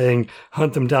bad as saying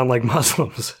hunt them down like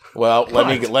Muslims. Well,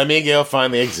 let me go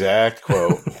find the exact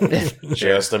quote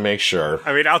just to make sure.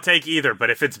 I mean, I'll take either, but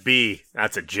if it's B,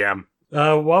 that's a gem.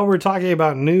 While we're talking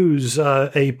about news,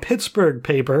 a Pittsburgh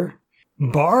paper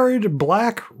barred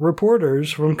black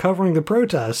reporters from covering the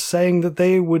protests, saying that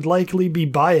they would likely be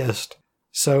biased.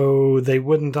 So they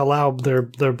wouldn't allow their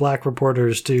black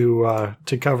reporters to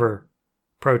cover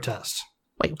protests.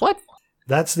 Wait, what?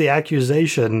 That's the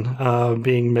accusation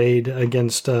being made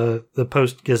against the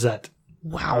Post-Gazette.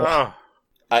 Wow.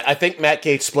 I think Matt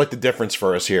Gaetz split the difference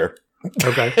for us here.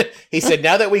 Okay. He said,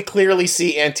 now that we clearly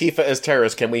see Antifa as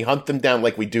terrorists, can we hunt them down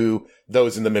like we do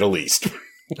those in the Middle East?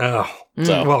 Oh.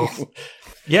 Well...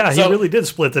 Yeah, he really did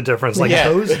split the difference. Like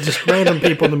those just random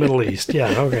people in the Middle East.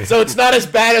 Yeah, okay. So it's not as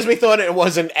bad as we thought. It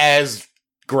wasn't as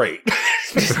great.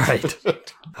 Right.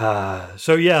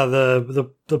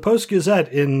 The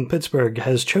Post-Gazette in Pittsburgh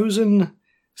has chosen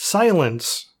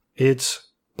silence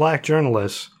its black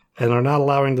journalists and are not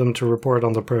allowing them to report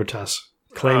on the protests,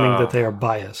 claiming that they are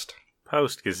biased.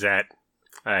 Post-Gazette.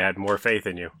 I had more faith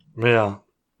in you. Yeah.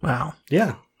 Wow.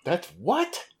 Yeah. That's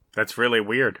what? That's really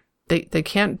weird. They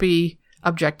can't be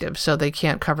objective, so they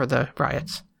can't cover the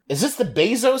riots. Is this the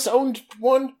Bezos-owned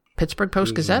one? Pittsburgh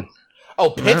Post-Gazette?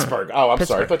 Oh, Pittsburgh. Oh, I'm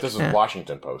Pittsburgh. sorry. I thought this was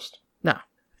Washington Post. No,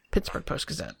 Pittsburgh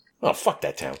Post-Gazette. Oh, fuck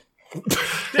that town.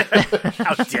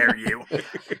 How dare you?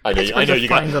 I know you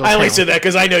guys. I only said that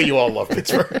because I know you all love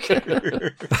Pittsburgh.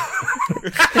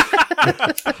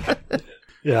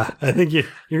 Yeah, I think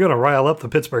you're going to rile up the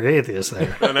Pittsburgh atheists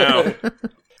there. I know.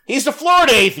 He's the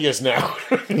Florida atheist now.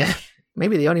 Yeah,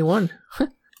 maybe the only one.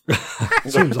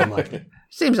 Seems unlikely.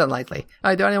 Seems unlikely.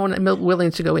 The only one willing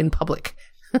to go in public.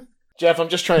 Jeff, I'm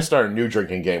just trying to start a new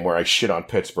drinking game where I shit on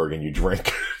Pittsburgh and you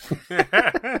drink.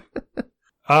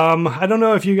 I don't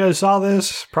know if you guys saw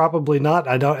this. Probably not.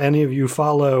 I don't. Any of you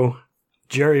follow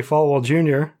Jerry Falwell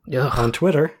Jr. on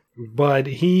Twitter, but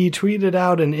he tweeted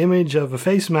out an image of a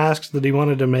face mask that he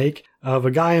wanted to make of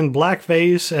a guy in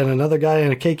blackface and another guy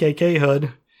in a KKK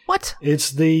hood. What? It's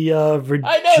the Virginia.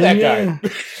 I know that guy.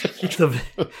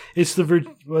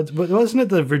 Wasn't it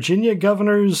the Virginia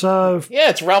governor's? Yeah,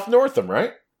 it's Ralph Northam,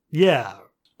 right? Yeah.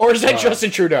 Or is that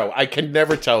Justin Trudeau? I can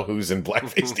never tell who's in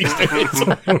blackface these days.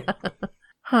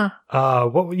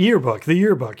 What yearbook? The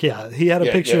yearbook. Yeah, he had a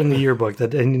picture in the yearbook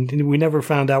and we never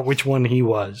found out which one he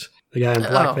was. The guy in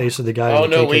blackface or the guy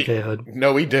in the KKK hood.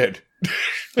 No, we did.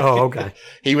 Oh, okay.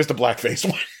 He was the blackface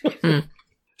one.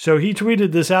 So he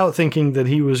tweeted this out thinking that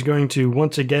he was going to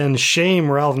once again shame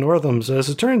Ralph Northam. So as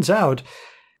it turns out,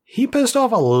 he pissed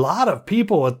off a lot of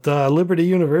people at Liberty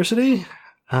University.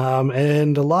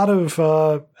 And a lot of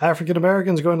African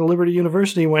Americans going to Liberty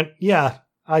University went, yeah,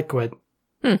 I quit.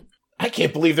 I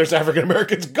can't believe there's African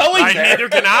Americans going there. Neither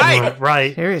can I.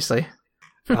 Right. Seriously.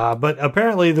 But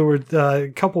apparently there were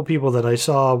a couple people that I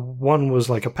saw. One was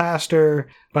like a pastor.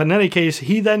 But in any case,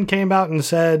 he then came out and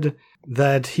said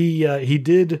that he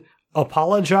did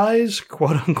apologize,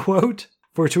 quote unquote,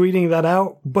 for tweeting that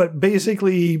out. But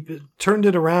basically turned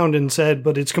it around and said,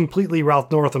 but it's completely Ralph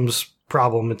Northam's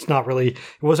problem. It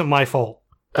wasn't my fault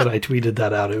that I tweeted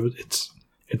that out.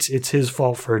 It's his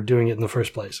fault for doing it in the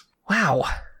first place. Wow.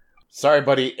 Sorry,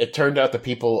 buddy. It turned out the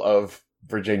people of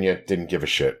Virginia didn't give a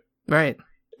shit. Right.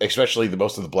 Especially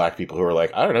most of the black people who are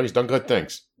like, I don't know, he's done good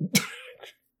things.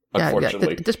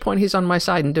 Unfortunately. Yeah, at this point, he's on my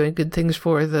side and doing good things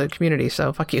for the community,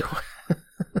 so fuck you.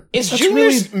 Is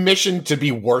Junior's mission to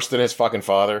be worse than his fucking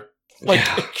father?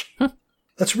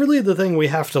 That's really the thing we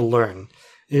have to learn,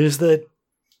 is that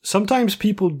sometimes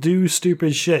people do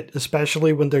stupid shit,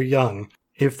 especially when they're young.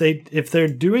 If they're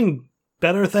doing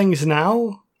better things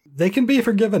now, they can be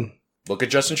forgiven. Look at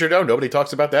Justin Trudeau. Nobody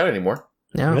talks about that anymore.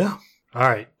 No. Yeah. All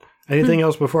right. Anything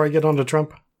else before I get on to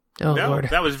Trump? Oh, no, Lord.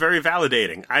 that was very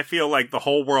validating. I feel like the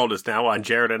whole world is now on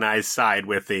Jared and I's side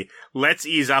with the let's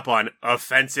ease up on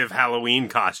offensive Halloween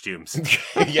costumes.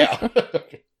 Yeah.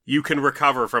 You can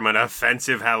recover from an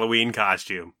offensive Halloween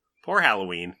costume. Poor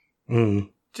Halloween.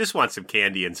 Just want some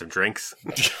candy and some drinks.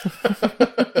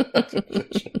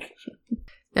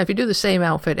 Now, if you do the same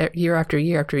outfit year after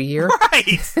year after year,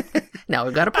 Right! now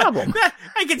we've got a problem.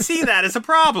 I can see that as a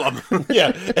problem.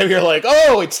 Yeah. And you're like,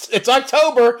 oh, it's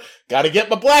October. Got to get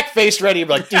my blackface ready. I'm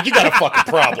like, dude, you got a fucking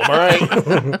problem, all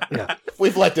right? Yeah.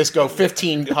 We've let this go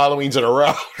 15 Halloweens in a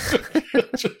row.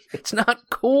 It's not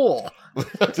cool.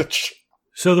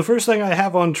 So the first thing I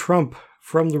have on Trump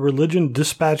from the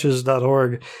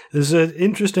religiondispatches.org is an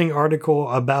interesting article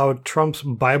about Trump's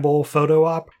Bible photo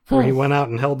op, where he went out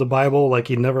and held the Bible like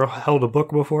he'd never held a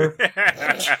book before.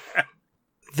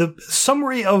 The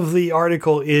summary of the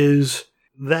article is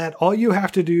that all you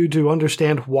have to do to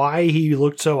understand why he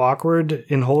looked so awkward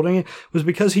in holding it was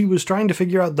because he was trying to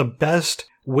figure out the best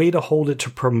way to hold it to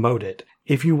promote it.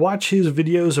 If you watch his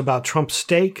videos about Trump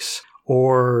steaks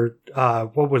or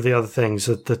what were the other things?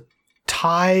 The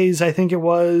ties, I think it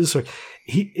was.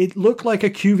 It looked like a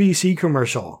QVC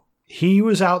commercial. He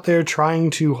was out there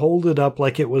trying to hold it up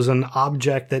like it was an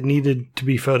object that needed to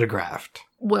be photographed.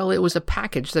 Well, it was a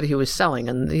package that he was selling,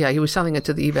 and he was selling it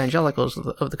to the evangelicals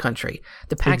of the country.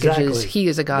 The package is, he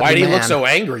is a godly man. Why did he look so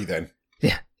angry then?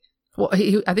 Yeah. Well,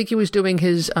 I think he was doing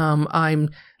his I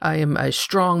am a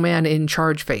strong man in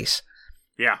charge face.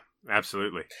 Yeah,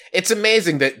 absolutely. It's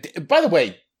amazing that, by the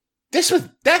way,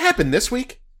 that happened this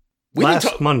week?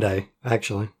 Last Monday,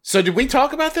 actually. So did we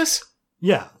talk about this?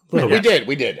 Yeah. We did.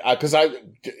 Because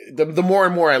the more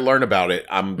and more I learn about it,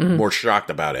 I'm more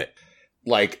shocked about it.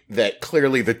 Like, that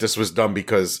clearly that this was done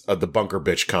because of the bunker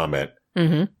bitch comment.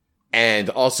 Mm-hmm. And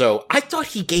also, I thought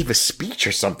he gave a speech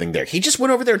or something there. He just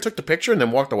went over there and took the picture and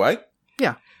then walked away?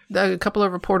 Yeah. A couple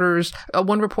of reporters,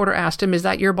 one reporter asked him, is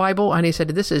that your Bible? And he said,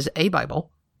 this is a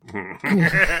Bible.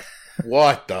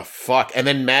 What the fuck? And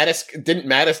then didn't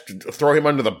Mattis throw him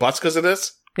under the bus because of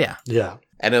this? Yeah. Yeah.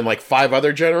 And then like 5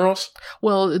 other generals?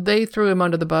 Well, they threw him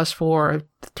under the bus for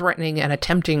threatening and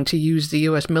attempting to use the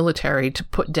U.S. military to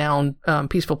put down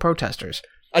peaceful protesters.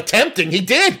 Attempting? He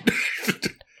did!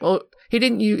 Well, he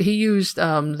didn't. He used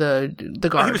the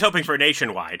guard. He was hoping for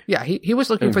nationwide. Yeah, he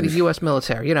was looking for the U.S.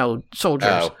 military,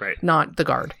 soldiers, not the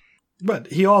guard. But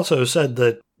he also said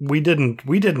that we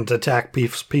didn't attack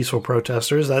peaceful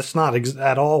protesters. That's not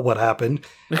at all what happened.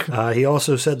 He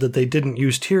also said that they didn't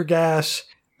use tear gas.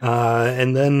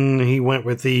 And then he went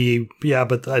with but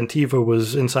the Antifa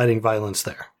was inciting violence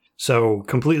there. So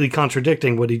completely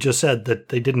contradicting what he just said, that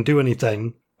they didn't do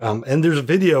anything. And there's a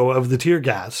video of the tear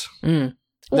gas. Mm.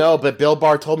 No, but Bill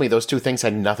Barr told me those two things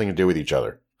had nothing to do with each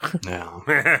other. No.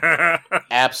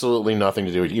 Absolutely nothing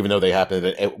to do with, even though they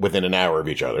happened within an hour of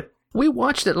each other. We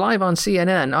watched it live on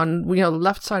CNN. On the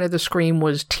left side of the screen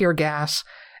was tear gas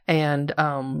and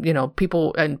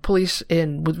people and police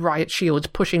with riot shields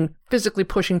physically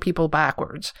pushing people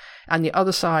backwards. And the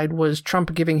other side was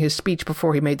Trump giving his speech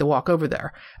before he made the walk over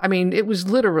there. I mean, it was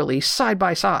literally side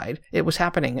by side. It was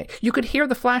happening. You could hear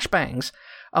the flashbangs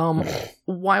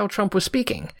while Trump was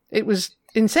speaking. It was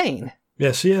insane.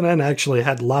 Yeah, CNN actually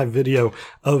had live video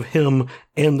of him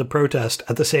and the protest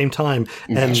at the same time.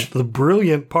 And the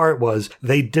brilliant part was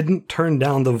they didn't turn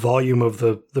down the volume of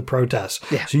the protest.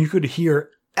 Yeah. So you could hear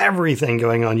everything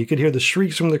going on. You could hear the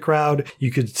shrieks from the crowd.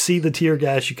 You could see the tear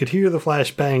gas. You could hear the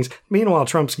flashbangs. Meanwhile,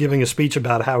 Trump's giving a speech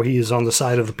about how he is on the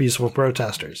side of the peaceful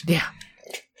protesters. Yeah.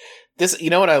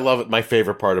 What I love, my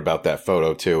favorite part about that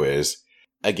photo, too, is,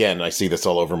 again, I see this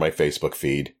all over my Facebook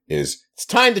feed, is it's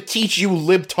time to teach you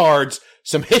libtards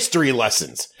some history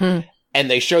lessons. And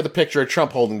they show the picture of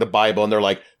Trump holding the Bible, and they're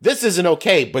like, this isn't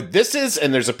okay, but this is,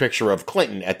 and there's a picture of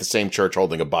Clinton at the same church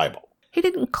holding a Bible. He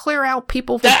didn't clear out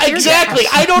people for exactly.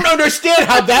 gas. I don't understand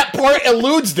how that part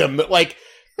eludes them. Like,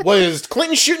 was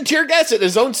Clinton shooting tear gas at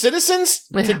his own citizens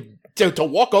to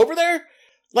walk over there?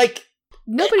 Like,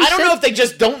 I don't know if they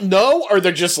just don't know, or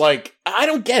they're just like, I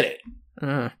don't get it.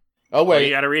 Oh, wait. All you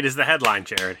gotta read is the headline,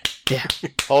 Jared. Yeah.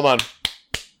 Hold on.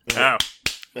 Oh.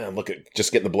 Look at,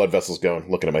 just getting the blood vessels going,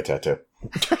 looking at my tattoo.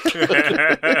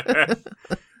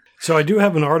 So I do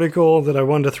have an article that I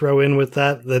wanted to throw in with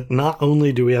that not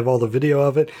only do we have all the video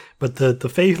of it, but the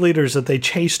faith leaders that they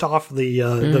chased off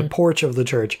the porch of the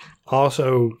church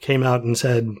also came out and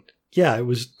said, yeah, it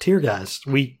was tear gas.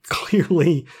 We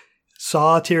clearly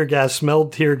saw tear gas,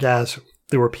 smelled tear gas.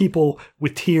 There were people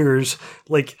with tears.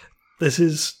 Like, this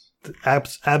is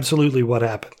absolutely what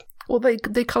happened. Well,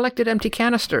 they collected empty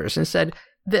canisters and said,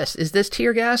 is this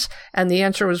tear gas? And the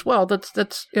answer was, well, that's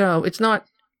it's not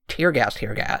tear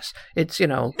gas. It's,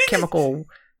 chemical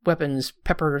weapons,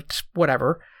 pepper,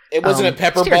 whatever. It wasn't a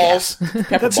pepper balls.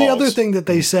 That's the other thing that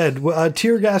they said.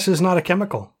 Tear gas is not a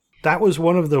chemical. That was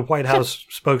one of the White House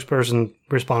spokesperson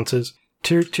responses.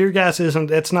 Tear gas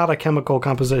it's not a chemical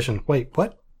composition. Wait,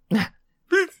 what?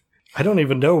 I don't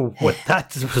even know what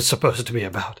that was supposed to be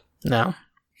about. No.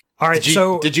 All right,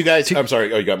 did you guys... I'm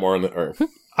sorry, you got more on the... Or...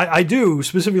 I do,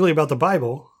 specifically about the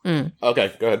Bible.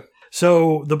 Okay, go ahead.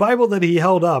 So the Bible that he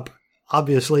held up,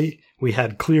 obviously, we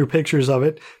had clear pictures of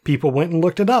it. People went and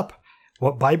looked it up.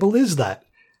 What Bible is that?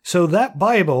 So that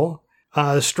Bible,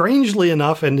 strangely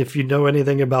enough, and if you know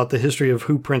anything about the history of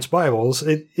who prints Bibles,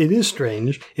 it is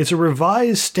strange. It's a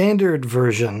revised standard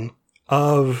version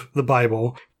of the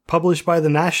Bible published by the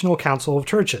National Council of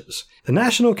Churches. The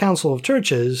National Council of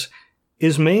Churches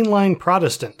is mainline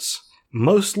Protestants,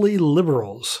 mostly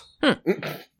liberals.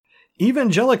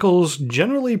 Evangelicals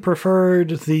generally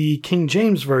preferred the King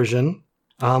James Version,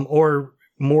 or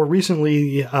more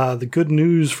recently, the Good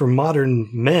News for Modern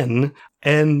Men,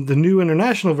 and the New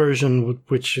International Version,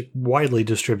 which widely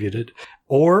distributed,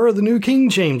 or the New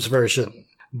King James Version.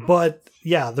 But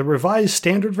yeah, the Revised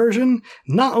Standard Version,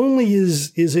 not only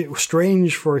is it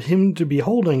strange for him to be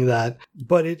holding that,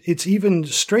 but it's even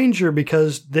stranger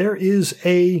because there is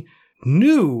a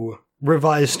new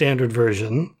Revised Standard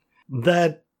Version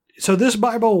so this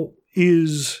Bible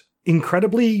is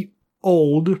incredibly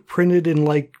old, printed in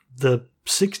like the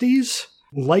 60s,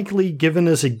 likely given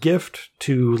as a gift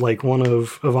to like one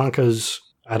of Ivanka's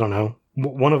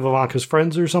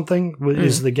friends or something,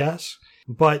 is the guess.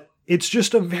 But it's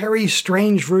just a very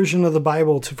strange version of the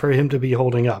Bible for him to be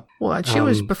holding up. Well, she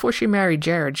was, before she married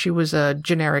Jared, she was a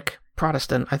generic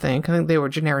Protestant, I think. I think they were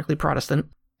generically Protestant.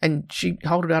 And she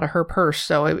held it out of her purse.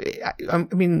 So, I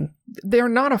mean, they're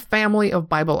not a family of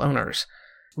Bible owners.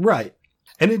 Right.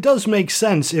 And it does make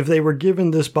sense if they were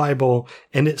given this Bible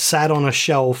and it sat on a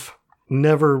shelf,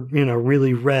 never,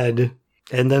 really read.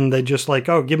 And then they just like,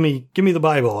 oh, give me the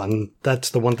Bible. And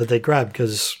that's the one that they grabbed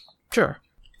because... Sure.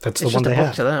 That's the one they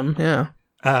have. To them, yeah.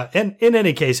 And in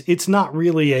any case, it's not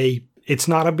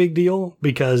a big deal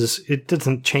because it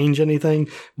doesn't change anything.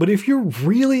 But if you're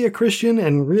really a Christian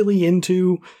and really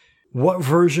into what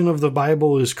version of the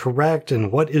Bible is correct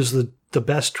and what is the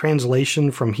best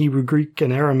translation from Hebrew, Greek,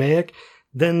 and Aramaic,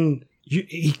 then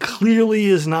he clearly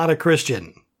is not a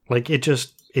Christian. Like, it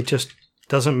just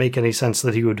doesn't make any sense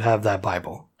that he would have that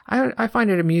Bible. I find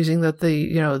it amusing that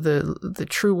the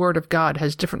true word of God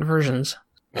has different versions.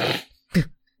 That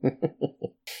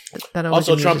always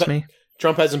also, amuses me.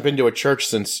 Trump hasn't been to a church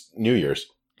since New Year's.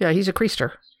 Yeah, he's a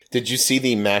creaster. Did you see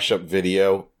the mashup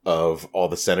video of all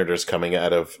the senators coming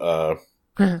out of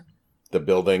the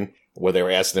building where they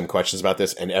were asking them questions about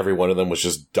this, and every one of them was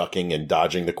just ducking and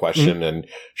dodging the question and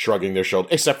shrugging their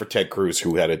shoulders, except for Ted Cruz,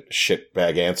 who had a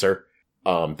shitbag answer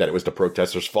that it was the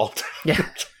protesters' fault. Yeah.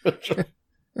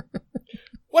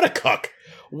 What a cuck.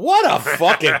 What a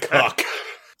fucking cuck.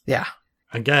 Yeah.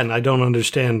 Again, I don't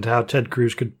understand how Ted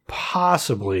Cruz could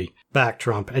possibly back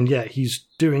Trump, and yet he's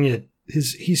doing it.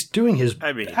 He's doing his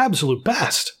absolute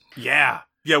best. Yeah,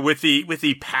 with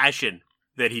the passion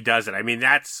that he does it. I mean,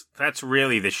 that's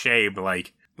really the shame.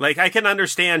 Like I can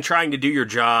understand trying to do your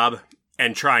job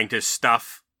and trying to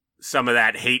stuff some of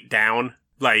that hate down.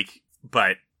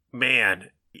 But man,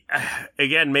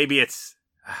 again, maybe it's.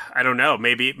 I don't know.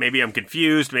 Maybe I'm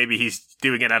confused. Maybe he's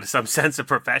doing it out of some sense of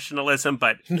professionalism,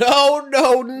 but... No!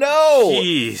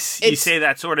 Jeez. You say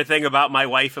that sort of thing about my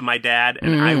wife and my dad,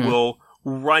 and I will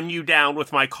run you down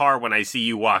with my car when I see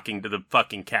you walking to the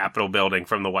fucking Capitol building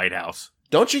from the White House.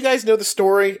 Don't you guys know the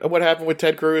story of what happened with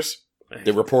Ted Cruz?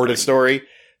 The reported story?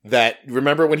 That,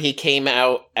 remember when he came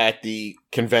out at the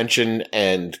convention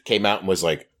and came out and was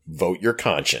like, vote your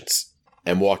conscience,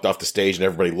 and walked off the stage and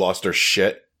everybody lost their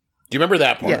shit? Do you remember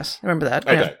that part? Yes, I remember that.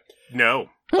 Okay. Yeah. No.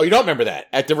 Oh, you don't remember that?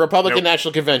 At the Republican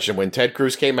National Convention, when Ted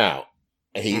Cruz came out,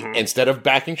 he instead of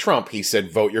backing Trump, he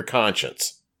said, vote your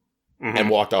conscience, and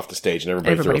walked off the stage, and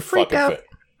everybody threw a freaked fucking out. fit.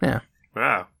 Yeah.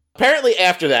 Wow. Apparently,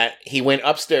 after that, he went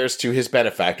upstairs to his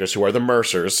benefactors, who are the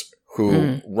Mercers,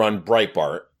 who run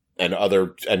Breitbart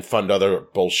and fund other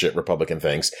bullshit Republican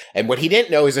things. And what he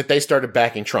didn't know is that they started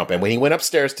backing Trump. And when he went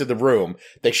upstairs to the room,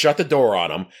 they shut the door on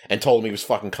him and told him he was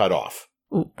fucking cut off.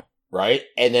 Ooh. Right?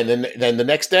 And then the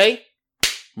next day,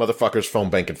 motherfuckers phone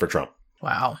banking for Trump.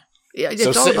 Wow. Yeah,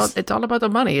 it's all about the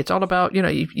money. It's all about,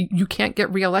 you can't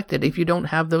get reelected if you don't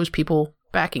have those people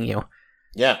backing you.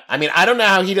 Yeah. I mean, I don't know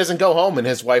how he doesn't go home and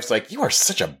his wife's like, you are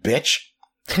such a bitch.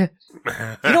 You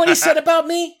know what he said about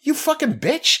me? You fucking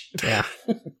bitch. Yeah.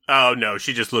 Oh, no.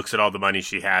 She just looks at all the money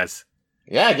she has.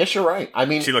 Yeah, I guess you're right. I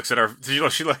mean, she looks at her.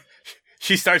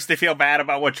 She starts to feel bad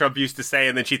about what Trump used to say,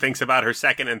 and then she thinks about her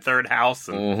second and third house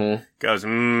and goes,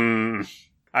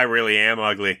 I really am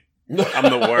ugly. I'm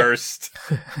the worst.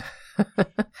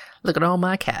 Look at all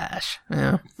my cash.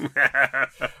 Yeah.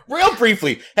 Real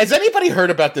briefly, has anybody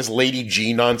heard about this Lady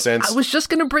G nonsense? I was just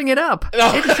going to bring it up.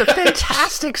 It is a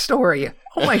fantastic story.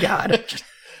 Oh, my God.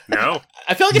 No.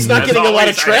 I feel like it's not getting a lot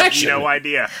of traction. I have no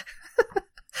idea.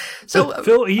 So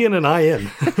Phil, Ian, and I in.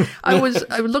 I was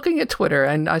looking at Twitter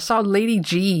and I saw Lady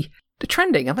G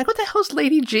trending. I'm like, what the hell's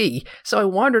Lady G? So I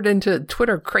wandered into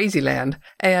Twitter crazy land,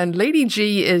 and Lady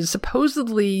G is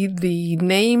supposedly the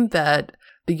name that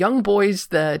the young boys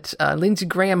that Lindsey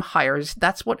Graham hires,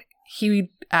 that's what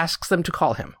he asks them to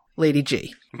call him, Lady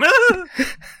G.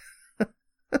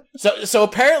 So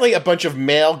apparently a bunch of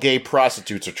male gay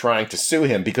prostitutes are trying to sue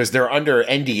him because they're under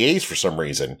NDAs for some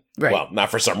reason. Right. Well,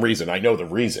 not for some reason. I know the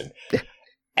reason.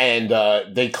 And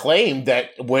they claim that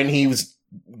when he was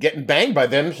getting banged by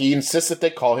them, he insists that they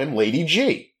call him Lady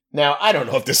G. Now, I don't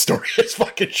know if this story is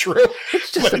fucking true.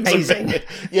 It's just amazing.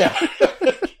 Yeah.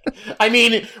 I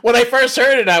mean, when I first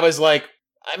heard it, I was like,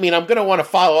 I'm going to want to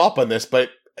follow up on this, but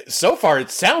so far it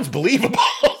sounds believable.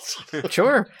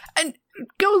 Sure. And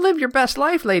go live your best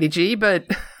life, Lady G, but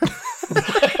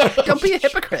don't be a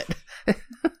hypocrite.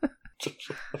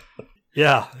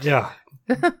 Yeah.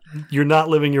 You're not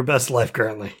living your best life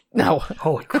currently. No.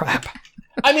 Holy crap.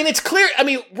 I mean, it's clear. I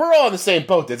mean, we're all in the same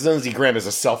boat that Lindsey Graham is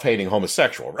a self-hating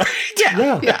homosexual, right?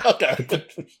 Yeah. Okay.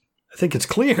 I think it's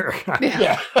clear.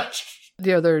 Yeah.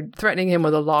 They're threatening him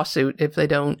with a lawsuit if they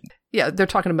don't. Yeah, they're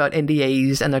talking about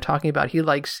NDAs, and they're talking about he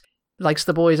likes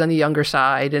the boys on the younger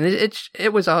side, and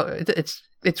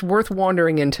it's worth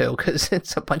wandering into because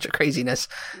it's a bunch of craziness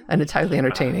and it's highly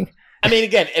entertaining. I mean,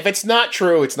 again, if it's not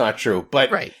true, it's not true. But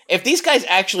right. If these guys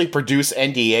actually produce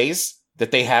NDAs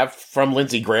that they have from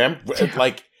Lindsey Graham,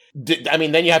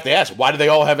 then you have to ask, why do they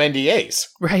all have NDAs?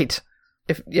 Right.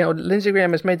 If Lindsey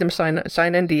Graham has made them sign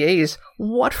NDAs,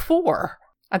 what for?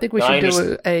 I think we should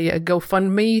do a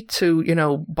GoFundMe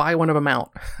to buy one of them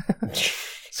out,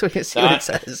 so we can see what it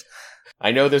says.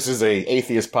 I know this is a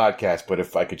atheist podcast, but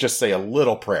if I could just say a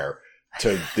little prayer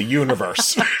to the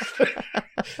universe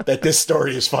that this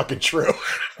story is fucking true.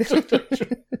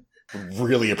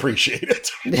 Really appreciate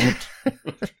it.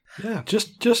 Yeah,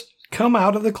 just come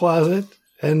out of the closet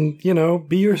and,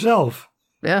 be yourself.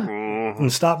 Yeah.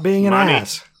 And stop being an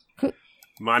ass.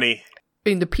 Money. I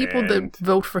mean, the people that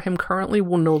vote for him currently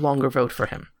will no longer vote for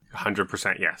him.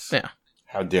 100% yes. Yeah.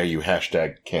 How dare you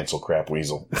cancel crap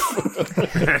weasel.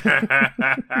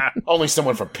 Only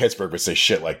someone from Pittsburgh would say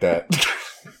shit like that.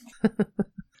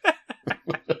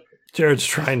 Jared's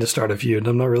trying to start a feud.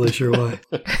 I'm not really sure why.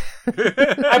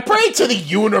 I pray to the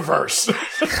universe.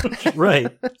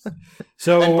 Right.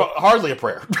 So hardly a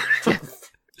prayer.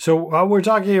 So while we're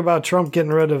talking about Trump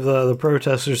getting rid of the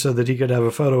protesters so that he could have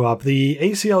a photo op, the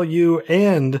ACLU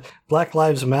and Black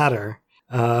Lives Matter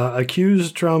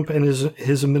accused Trump and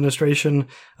his administration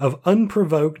of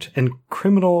unprovoked and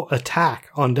criminal attack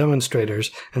on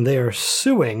demonstrators, and they are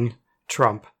suing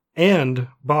Trump and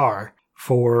Barr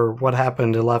for what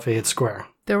happened in Lafayette Square.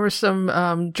 There were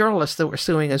some journalists that were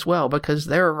suing as well because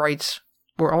their rights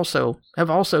have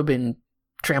also been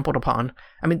trampled upon.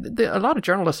 I mean, a lot of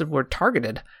journalists were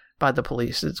targeted by the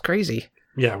police. It's crazy.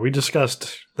 Yeah, we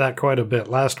discussed that quite a bit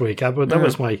last week. That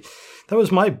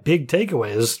was my big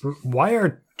takeaway: is why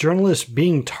are journalists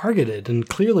being targeted? And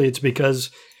clearly, it's because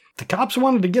the cops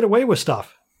wanted to get away with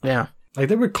stuff. Yeah, like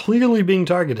they were clearly being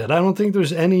targeted. I don't think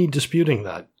there's any disputing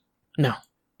that. No,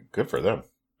 good for them.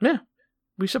 Yeah,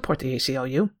 we support the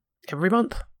ACLU every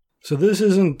month. So this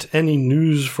isn't any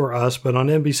news for us, but on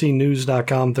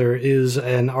NBCnews.com there is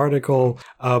an article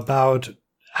about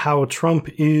how Trump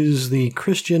is the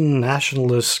Christian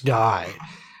nationalist guy.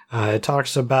 It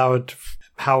talks about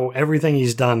how everything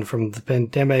he's done from the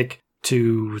pandemic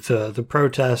to the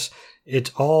protests,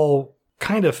 it's all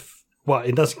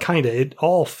it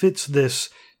all fits this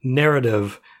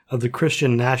narrative of the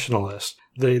Christian nationalist.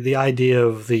 The idea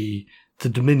of the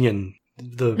dominion,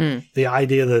 the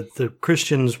idea that the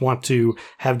Christians want to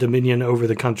have dominion over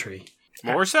the country.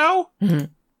 More so? Mm-hmm.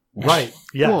 Right.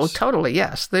 Yes. Well, totally.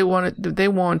 Yes. They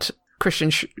want Christian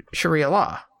Sharia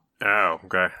law. Oh,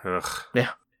 okay. Ugh.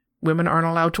 Yeah. Women aren't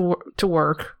allowed to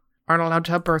work, aren't allowed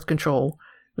to have birth control.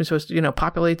 We're supposed to,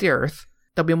 populate the earth.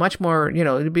 There'll be much more,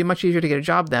 it'll be much easier to get a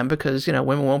job then because,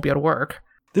 women won't be able to work.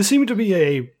 This seemed to be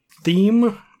a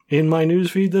theme in my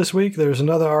newsfeed this week. There's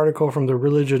another article from the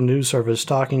Religion News Service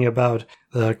talking about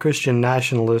the Christian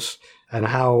nationalists and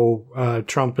how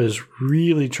Trump is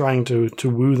really trying to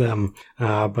woo them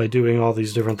by doing all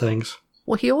these different things.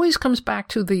 Well, he always comes back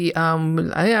to the,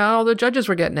 all the judges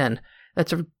were getting in.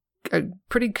 That's a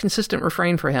pretty consistent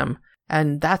refrain for him.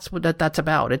 And that's what that's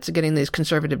about. It's getting these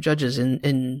conservative judges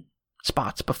in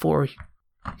spots before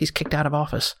he's kicked out of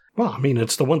office. Well, I mean,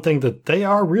 it's the one thing that they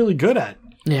are really good at.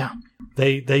 Yeah.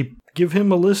 They give him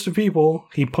a list of people,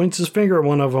 he points his finger at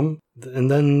one of them,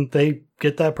 and then they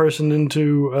get that person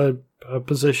into a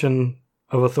position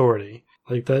of authority.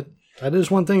 Like that is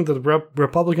one thing that the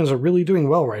Republicans are really doing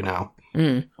well right now.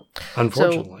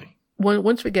 Unfortunately. So,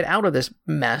 once we get out of this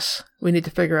mess, we need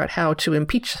to figure out how to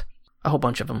impeach a whole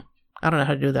bunch of them. I don't know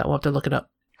how to do that. We'll have to look it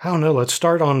up. I don't know. Let's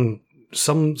start on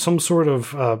some sort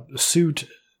of suit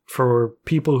for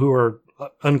people who are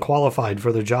unqualified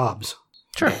for their jobs.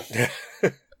 Sure.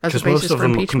 Because most of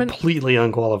them are completely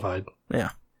unqualified.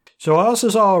 Yeah. So I also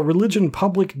saw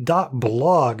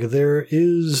religionpublic.blog. There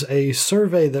is a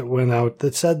survey that went out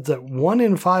that said that 1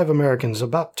 in 5 Americans,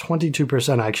 about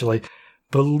 22% actually,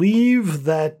 believe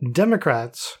that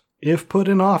Democrats, if put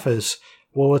in office,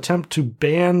 will attempt to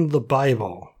ban the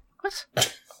Bible. What?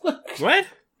 What?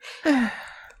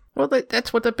 Well,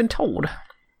 that's what they've been told.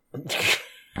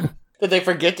 Did they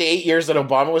forget the 8 years that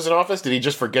Obama was in office? Did he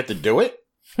just forget to do it?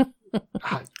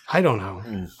 I don't know.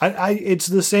 It's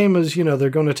the same as, they're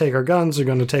going to take our guns, they're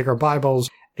going to take our Bibles.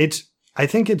 I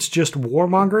think it's just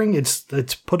warmongering.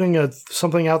 It's putting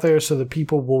something out there so that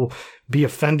people will be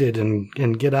offended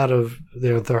and get out of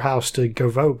their house to go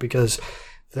vote because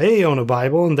they own a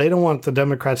Bible and they don't want the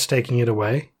Democrats taking it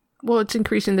away. Well, it's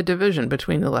increasing the division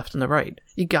between the left and the right.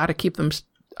 You got to keep them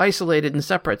isolated and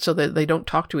separate so that they don't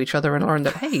talk to each other and learn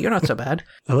that, hey, you're not so bad.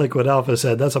 I like what Alpha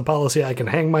said. That's a policy I can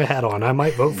hang my hat on. I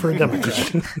might vote for a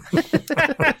Democrat.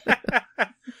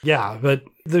 Yeah, but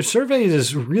the survey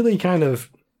is really kind of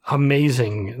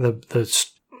amazing. The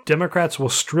Democrats will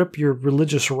strip your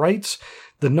religious rights.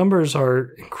 The numbers are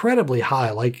incredibly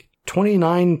high. Like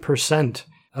 29%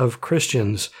 of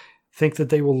Christians think that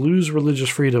they will lose religious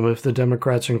freedom if the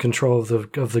Democrats are in control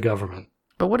of the government.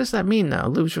 But what does that mean, though?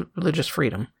 Lose religious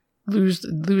freedom? Lose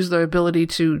the ability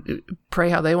to pray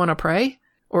how they want to pray?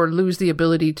 or lose the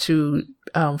ability to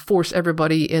force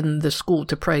everybody in the school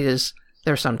to pray as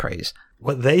their son prays.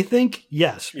 What they think?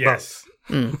 Yes. Yes.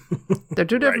 They're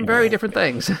two different, very different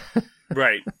things.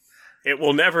 Right. It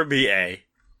will never be A.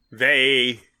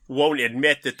 They won't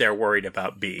admit that they're worried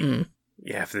about B.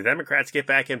 Yeah, if the Democrats get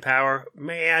back in power,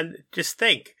 man, just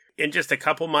think. In just a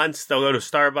couple months, they'll go to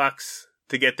Starbucks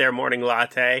to get their morning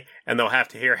latte, and they'll have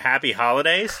to hear Happy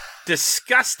Holidays.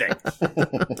 Disgusting.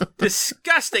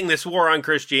 Disgusting, this war on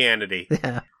Christianity.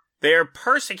 Yeah. They are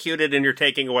persecuted, and you're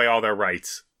taking away all their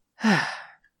rights.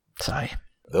 Sorry.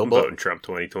 They'll I'm voting Trump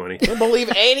 2020. They'll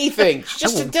believe anything.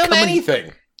 Just to do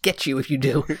anything. Get you if you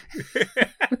do.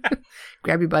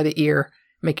 Grab you by the ear,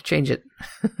 make you change it.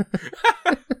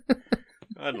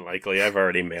 Unlikely. I've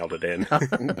already mailed it in.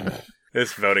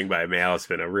 This voting by mail has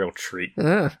been a real treat.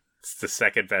 It's the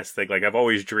second best thing. Like, I've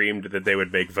always dreamed that they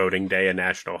would make voting day a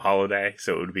national holiday,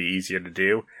 so it would be easier to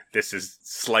do. This is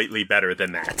slightly better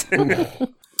than that.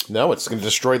 No, it's going to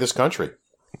destroy this country.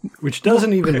 Which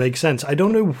doesn't even make sense. I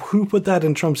don't know who put that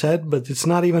in Trump's head, but it's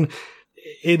not even...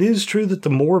 It is true that the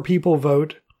more people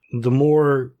vote, the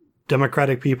more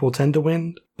Democratic people tend to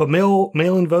win. But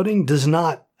mail-in voting does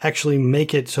not actually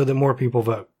make it so that more people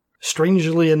vote.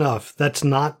 Strangely enough, that's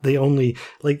not the only...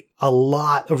 Like, a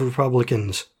lot of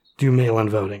Republicans do mail-in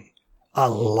voting. A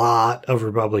lot of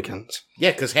Republicans.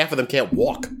 Yeah, because half of them can't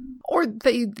walk. Or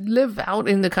they live out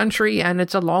in the country and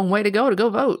it's a long way to go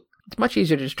vote. It's much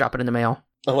easier to just drop it in the mail.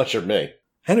 Unless you're me.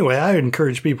 Anyway, I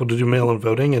encourage people to do mail-in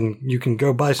voting, and you can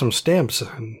go buy some stamps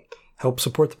and help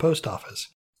support the post office.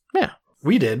 Yeah.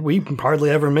 We did. We hardly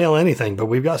ever mail anything, but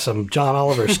we've got some John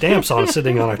Oliver stamps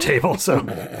sitting on our table, so...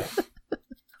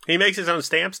 He makes his own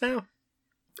stamps now?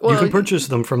 Well, you can purchase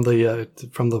them from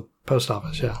the post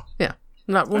office, yeah. Yeah.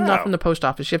 Not from the post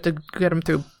office. You have to get them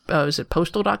through, is it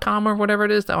postal.com or whatever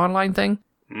it is, the online thing?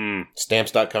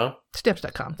 Stamps.com?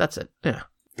 Stamps.com, that's it, yeah.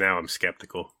 Now I'm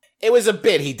skeptical. It was a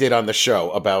bit he did on the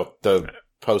show about the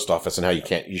post office and how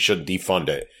you should defund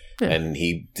it. Yeah. And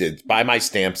he did buy my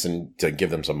stamps and to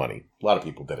give them some money. A lot of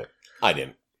people did it. I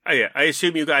didn't. Yeah, I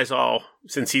assume you guys all,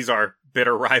 since he's our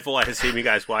bitter rival, I assume you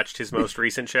guys watched his most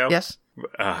recent show? Yes.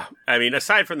 I mean,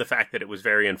 aside from the fact that it was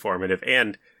very informative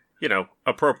and,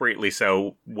 appropriately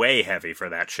so, way heavy for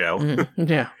that show.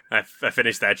 Yeah. I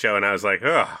finished that show and I was like,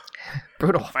 oh.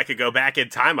 Brutal. If I could go back in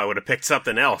time, I would have picked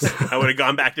something else. I would have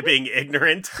gone back to being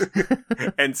ignorant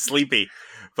and sleepy.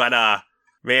 But,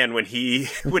 man, when he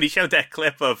showed that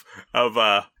clip of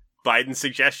Biden's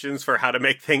suggestions for how to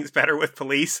make things better with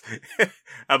police,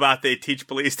 about they teach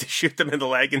police to shoot them in the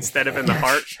leg instead of in the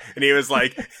heart. And he was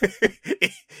like,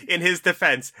 in his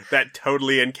defense, that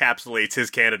totally encapsulates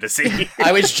his candidacy.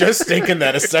 I was just thinking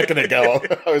that a second ago.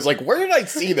 I was like, where did I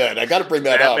see that? I got to bring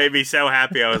that up. That made me so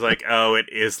happy. I was like, oh, it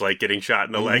is like getting shot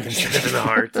in the leg instead of in the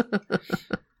heart.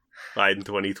 Biden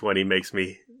 2020 makes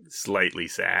me slightly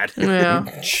sad. Yeah.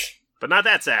 But not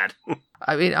that sad.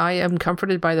 I mean, I am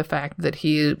comforted by the fact that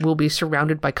he will be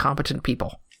surrounded by competent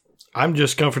people. I'm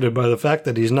just comforted by the fact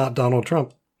that he's not Donald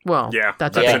Trump. Well, yeah,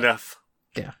 that's okay. enough.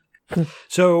 Yeah.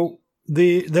 So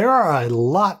there are a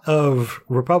lot of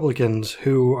Republicans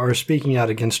who are speaking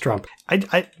out against Trump.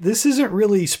 This isn't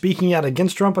really speaking out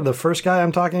against Trump or the first guy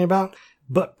I'm talking about,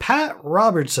 but Pat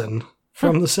Robertson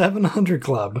from the 700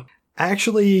 Club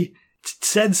actually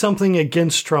said something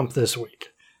against Trump this week.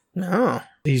 No.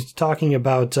 He's talking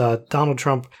about Donald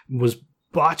Trump was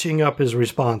botching up his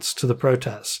response to the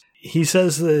protests. He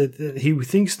says that he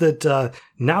thinks that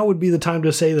now would be the time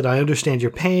to say that I understand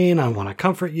your pain, I want to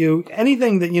comfort you,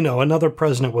 anything that, another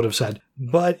president would have said.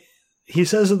 But he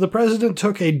says that the president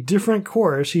took a different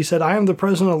course. He said, I am the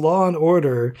president of law and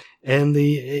order, and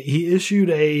he issued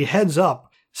a heads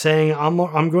up saying,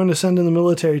 I'm going to send in the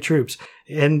military troops.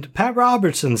 And Pat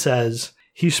Robertson says...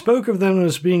 He spoke of them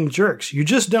as being jerks. You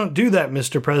just don't do that,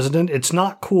 Mr. President. It's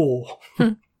not cool.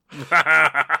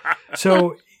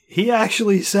 So he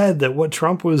actually said that what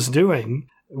Trump was doing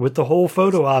with the whole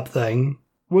photo op thing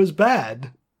was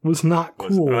bad, was not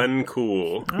cool. Was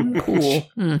uncool.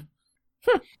 Uncool.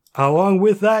 Along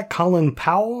with that, Colin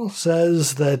Powell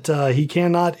says that he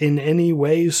cannot in any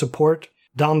way support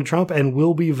Donald Trump and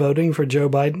will be voting for Joe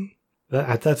Biden.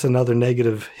 That's another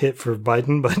negative hit for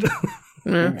Biden, but...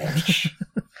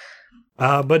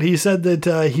 But he said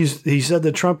that he said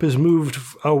that Trump has moved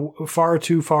far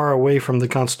too far away from the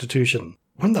Constitution.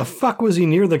 When the fuck was he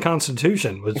near the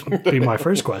Constitution? Would be my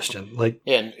first question.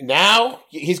 And now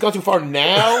he's gone too far.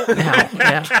 Now,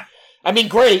 yeah. I mean,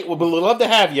 great. We'd love to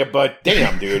have you, but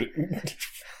damn, dude,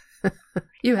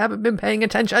 you haven't been paying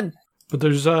attention. But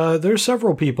there's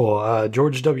several people.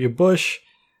 George W. Bush.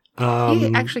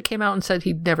 He actually came out and said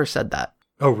he'd never said that.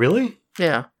 Oh, really?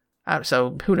 Yeah.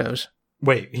 So who knows?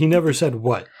 Wait, he never said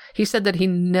what? He said that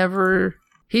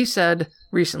he said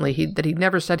recently that he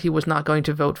never said he was not going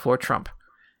to vote for Trump.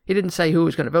 He didn't say who he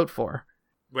was going to vote for.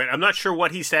 Wait, I'm not sure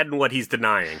what he said and what he's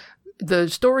denying. The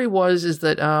story is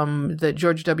that that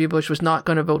George W. Bush was not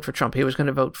going to vote for Trump. He was going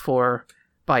to vote for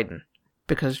Biden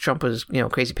because Trump was,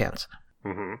 crazy pants.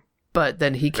 Mm-hmm. But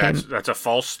then he came... That's a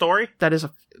false story?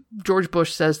 George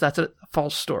Bush says that's a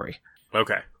false story.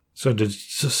 Okay. So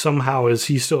somehow is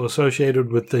he still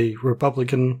associated with the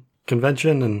Republican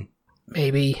convention? And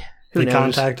maybe. Who knows?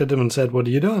 Contacted him and said, "What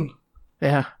are you doing?"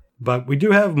 Yeah. But we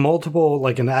do have multiple,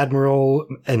 like an admiral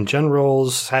and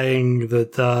generals saying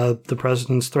that the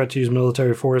president's threat to use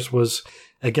military force was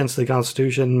against the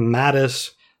Constitution.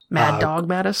 Mattis. Mad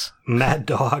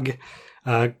Dog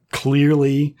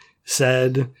clearly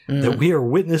said that we are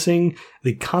witnessing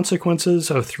the consequences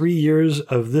of 3 years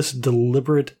of this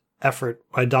deliberate effort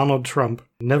by Donald Trump.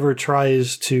 Never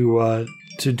tries to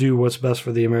do what's best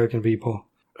for the American people.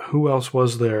 Who else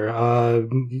was there?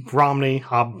 Romney,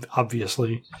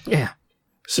 obviously. Yeah.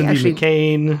 Cindy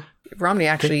McCain. Romney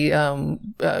actually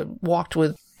walked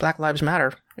with Black Lives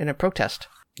Matter in a protest.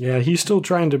 Yeah, he's still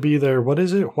trying to be their, what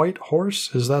is it, white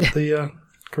horse? Is that the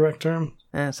correct term?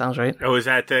 Yeah, sounds right. Oh,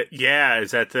 that's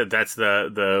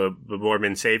the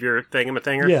Mormon savior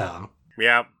thingamathing? Yeah.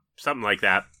 Yeah, something like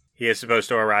that. He is supposed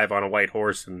to arrive on a white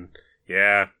horse, and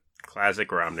yeah,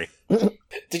 classic Romney.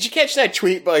 Did you catch that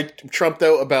tweet by Trump,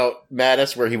 though, about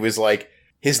Mattis, where he was like,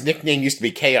 his nickname used to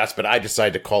be Chaos, but I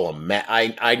decided to call him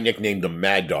I nicknamed him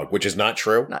Mad Dog, which is not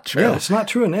true. Not true. Yeah, it's not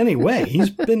true in any way.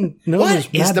 He's been known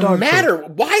as Mad Dog. What is the matter?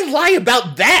 Why lie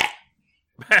about that?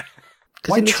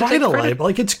 Why try to lie?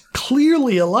 Like, it's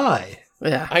clearly a lie.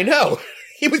 Yeah. I know.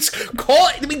 He was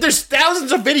there's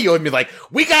thousands of video of me like,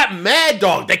 we got Mad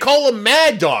Dog. They call him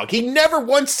Mad Dog. He never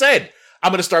once said,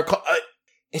 I'm going to start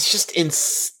it's just,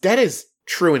 that is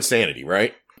true insanity,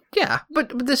 right? Yeah,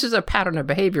 but this is a pattern of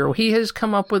behavior. He has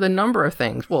come up with a number of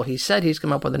things. Well, he said he's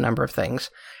come up with a number of things.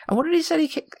 And what did he say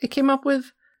he came up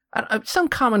with? Some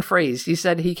common phrase. He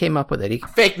said he came up with it.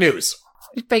 Fake news.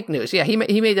 Fake news. Yeah, he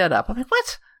made that up. I'm like,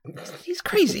 what? He's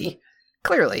crazy.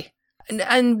 Clearly.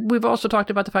 And we've also talked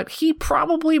about the fact he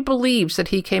probably believes that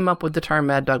he came up with the term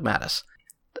Mad Dog Mattis.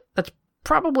 That's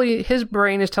probably his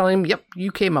brain is telling him, yep,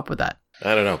 you came up with that.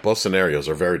 I don't know. Both scenarios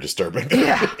are very disturbing.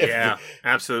 Yeah. Yeah,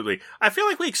 absolutely. I feel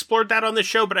like we explored that on the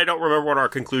show, but I don't remember what our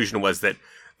conclusion was, that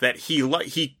he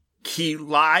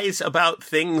lies about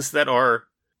things that are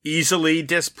easily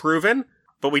disproven,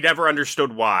 but we never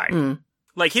understood why. Mm.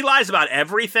 Like, he lies about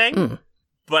everything,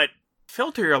 but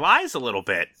filter your lies a little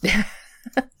bit.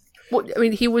 Well, I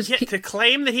mean, to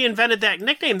claim that he invented that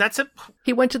nickname,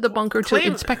 he went to the bunker to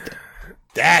inspect it.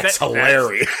 That's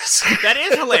hilarious. That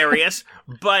is hilarious,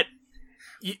 but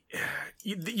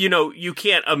you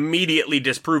can't immediately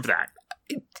disprove that.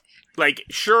 Like,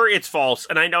 sure, it's false,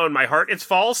 and I know in my heart it's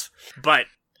false, but,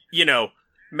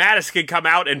 Mattis could come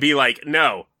out and be like,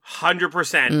 no,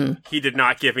 100% he did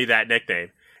not give me that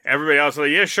nickname. Everybody else was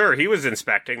like, yeah, sure, he was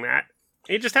inspecting that.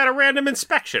 He just had a random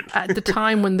inspection. At the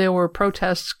time when there were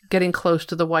protests getting close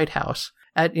to the White House,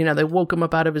 they woke him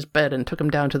up out of his bed and took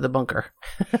him down to the bunker.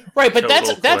 Right, but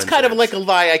that's kind of like a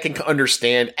lie I can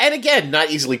understand. And again, not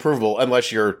easily provable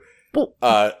unless your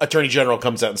Attorney General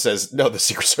comes out and says, no, the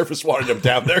Secret Service wanted him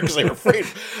down there because they were afraid.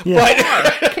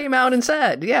 But came out and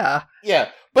said, yeah. Yeah,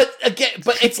 but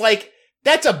it's like,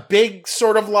 that's a big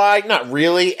sort of lie. Not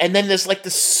really. And then there's like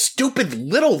this stupid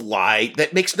little lie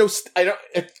that makes no...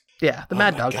 Yeah, the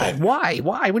Mad Dog thing. Why?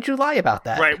 Why would you lie about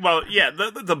that? Right. Well, yeah,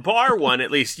 the Barr one, at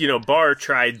least, Barr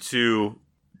tried to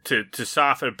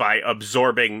soften it by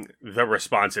absorbing the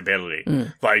responsibility.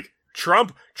 Like,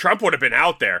 Trump would have been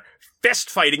out there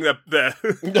fist fighting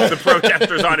the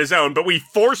protesters on his own, but we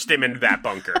forced him into that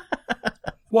bunker.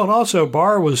 Well, and also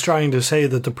Barr was trying to say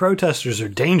that the protesters are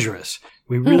dangerous.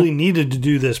 We really needed to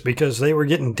do this because they were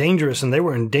getting dangerous and they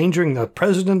were endangering the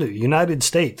president of the United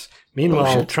States.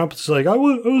 Meanwhile, Trump's like, I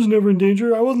was never in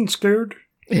danger. I wasn't scared.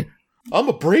 I'm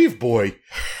a brave boy.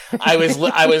 I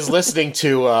was listening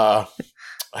to,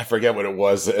 I forget what it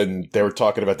was, and they were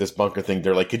talking about this bunker thing.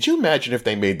 They're like, could you imagine if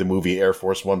they made the movie Air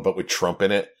Force One, but with Trump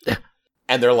in it?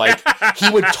 And they're like, he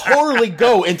would totally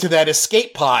go into that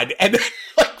escape pod, and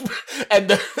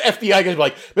the FBI guys would be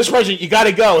like, Mr. President, you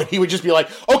gotta go. And he would just be like,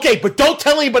 okay, but don't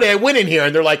tell anybody I went in here.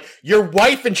 And they're like, your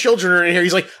wife and children are in here.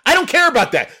 He's like, I don't care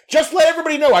about that. Just let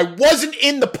everybody know I wasn't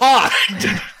in the pod.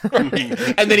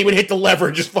 And then he would hit the lever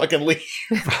and just fucking leave.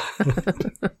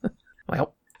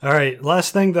 Well. All right,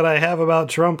 last thing that I have about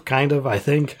Trump, I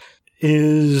think,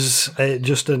 is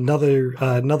just another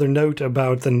note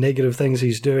about the negative things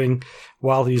he's doing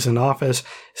while he's in office.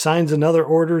 Signs another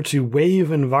order to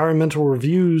waive environmental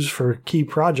reviews for key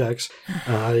projects.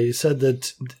 He said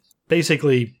that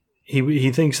basically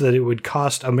he thinks that it would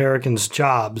cost Americans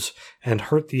jobs and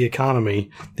hurt the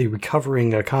economy, the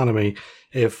recovering economy,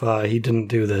 if he didn't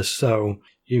do this. So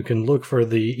you can look for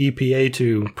the EPA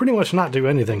to pretty much not do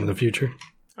anything in the future.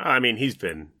 I mean, he's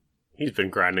been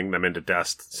grinding them into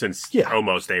dust since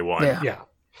almost day one. Yeah.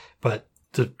 But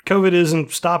the COVID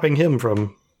isn't stopping him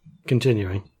from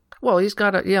continuing. Well, he's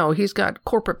got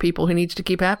corporate people he needs to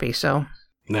keep happy, so.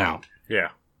 Now. Yeah.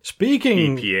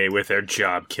 Speaking... EPA with their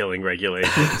job-killing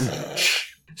regulations.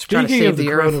 Speaking of the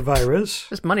coronavirus...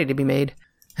 There's money to be made.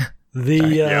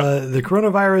 The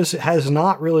coronavirus has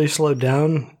not really slowed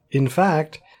down. In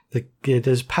fact, it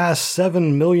has passed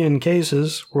 7 million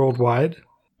cases worldwide.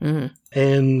 Mm-hmm.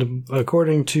 And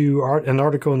according to an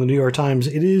article in the New York Times,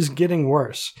 it is getting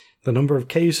worse. The number of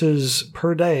cases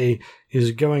per day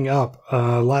is going up.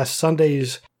 Last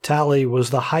Sunday's tally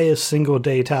was the highest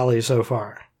single-day tally so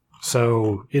far.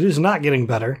 So it is not getting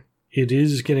better. It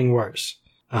is getting worse.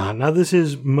 Now, this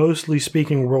is mostly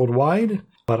speaking worldwide,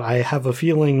 but I have a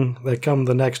feeling that come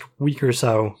the next week or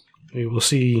so, we will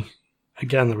see,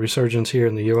 again, the resurgence here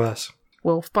in the U.S.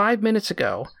 Well, 5 minutes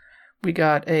ago, we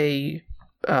got a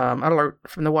alert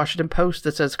from the Washington Post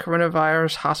that says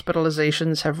coronavirus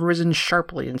hospitalizations have risen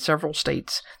sharply in several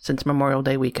states since Memorial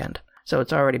Day weekend. So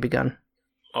it's already begun.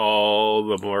 All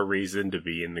the more reason to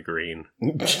be in the green.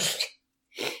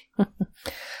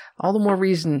 All the more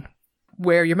reason.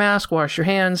 Wear your mask, wash your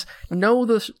hands, know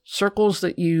the circles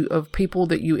of people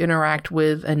that you interact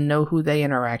with, and know who they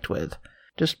interact with.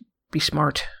 Just be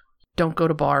smart. Don't go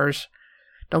to bars.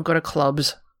 Don't go to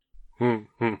clubs.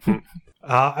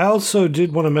 I also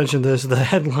did want to mention this. The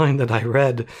headline that I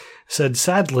read said,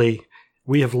 "Sadly,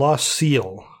 we have lost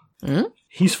Seal." Hmm?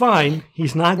 He's fine.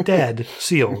 He's not dead.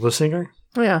 Seal, the singer.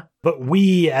 Yeah. But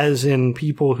we, as in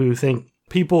people who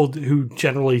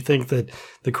generally think that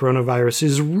the coronavirus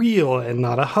is real and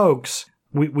not a hoax,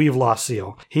 we've lost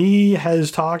Seal. He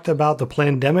has talked about the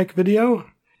Plandemic video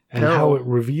and how it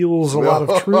reveals a lot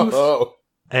of truth.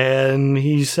 And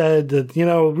he said that,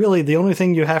 really the only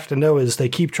thing you have to know is they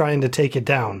keep trying to take it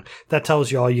down. That tells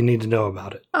you all you need to know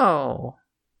about it. Oh.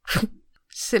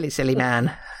 Silly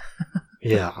man.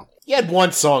 Yeah. You had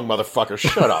one song, motherfucker.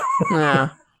 Shut up.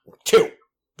 Yeah. 2.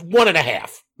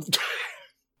 1.5.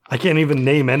 I can't even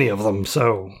name any of them,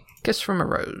 so... Kiss from a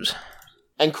Rose.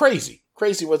 And Crazy.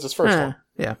 Crazy was his first one.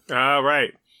 Yeah. All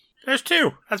right. There's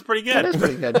 2. That's pretty good. That is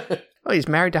pretty good. Oh, he's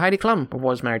married to Heidi Klum, or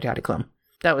was married to Heidi Klum.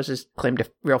 That was his claim to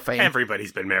real fame.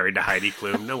 Everybody's been married to Heidi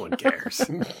Klum. No one cares.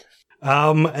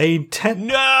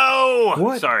 No!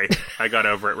 What? Sorry. I got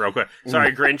over it real quick.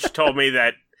 Sorry, Grinch told me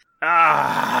that...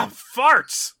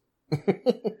 farts!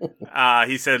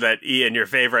 He said that Ian, your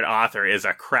favorite author, is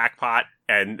a crackpot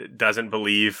and doesn't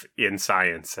believe in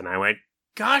science. And I went,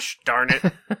 gosh darn it.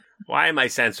 Why am I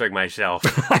censoring myself?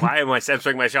 Why am I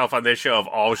censoring myself on this show of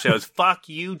all shows? Fuck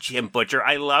you, Jim Butcher.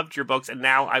 I loved your books, and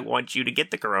now I want you to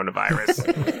get the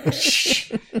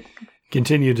coronavirus.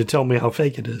 Continue to tell me how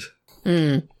fake it is.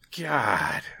 Mm.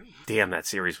 God. Damn, that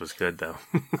series was good, though.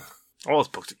 All those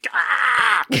books.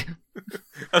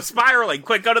 I'm spiraling.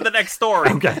 Quick, go to the next story.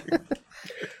 Okay.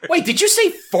 Wait, did you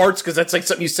say farts? Because that's like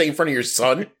something you say in front of your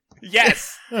son?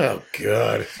 Yes. Oh,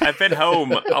 God. I've been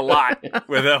home a lot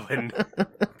with Owen.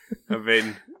 I've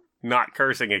been not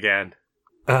cursing again.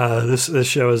 This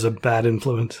show is a bad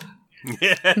influence.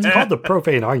 It's called the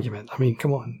profane argument. I mean,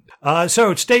 come on.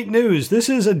 So, state news. This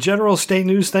is a general state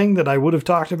news thing that I would have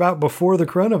talked about before the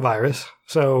coronavirus.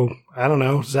 So, I don't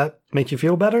know. Does that make you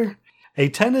feel better? A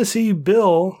Tennessee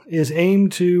bill is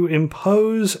aimed to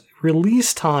impose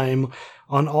release time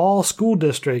on all school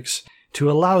districts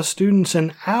to allow students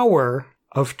an hour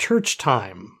of church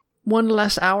time. One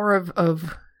less hour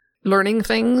of learning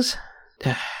things.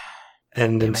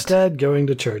 And instead going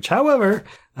to church. However,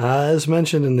 as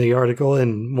mentioned in the article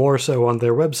and more so on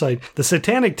their website, the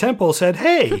Satanic Temple said,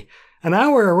 "Hey, an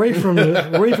hour away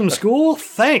from school?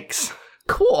 Thanks."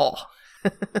 Cool.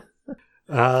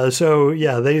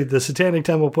 The Satanic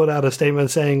Temple put out a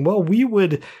statement saying, well, we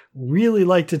would really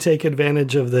like to take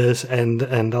advantage of this and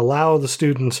allow the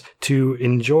students to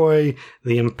enjoy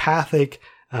the empathic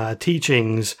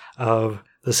teachings of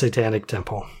the Satanic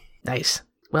Temple. Nice.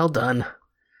 Well done.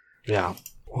 Yeah.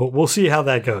 We'll see how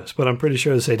that goes, but I'm pretty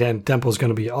sure the Satanic Temple is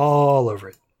going to be all over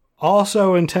it.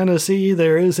 Also in Tennessee,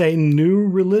 there is a new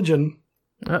religion.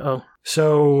 Uh-oh.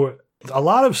 So a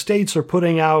lot of states are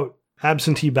putting out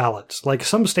absentee ballots. Like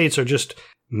some states are just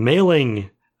mail-in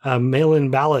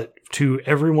ballot to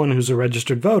everyone who's a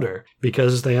registered voter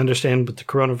because they understand with the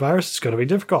coronavirus it's going to be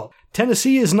difficult.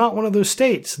 Tennessee is not one of those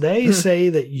states. They say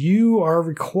that you are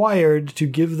required to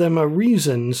give them a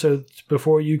reason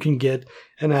before you can get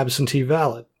an absentee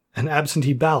ballot.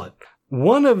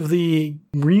 One of the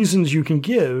reasons you can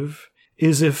give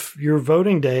is if your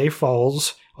voting day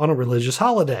falls on a religious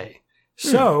holiday.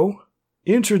 So,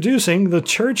 introducing the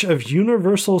Church of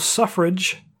Universal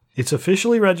Suffrage. It's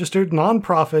officially registered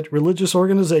nonprofit religious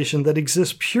organization that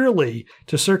exists purely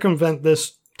to circumvent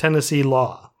this Tennessee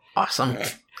law. Awesome.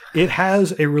 It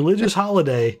has a religious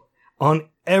holiday on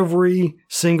every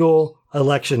single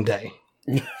election day.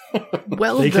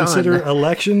 Well They done. consider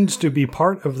elections to be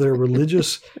part of their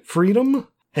religious freedom,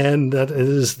 and that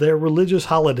is their religious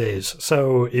holidays.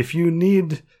 So if you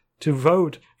need to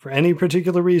vote for any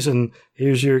particular reason,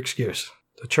 here's your excuse.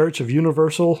 The Church of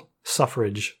Universal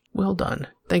Suffrage. Well done.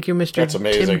 Thank you, Mr. That's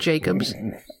amazing. Tim Jacobs,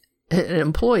 an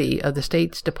employee of the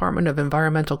state's Department of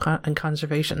Environmental and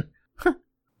Conservation.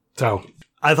 So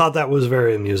I thought that was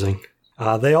very amusing.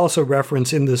 They also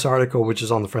reference in this article, which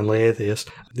is on the Friendly Atheist,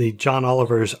 the John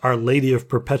Oliver's Our Lady of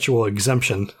Perpetual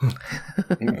Exemption,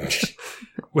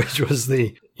 which was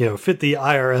fit the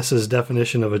IRS's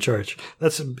definition of a church.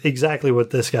 That's exactly what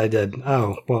this guy did.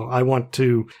 Oh, well, I want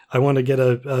to get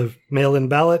a mail-in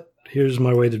ballot. Here's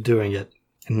my way of doing it.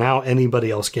 And now anybody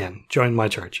else can join my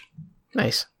church.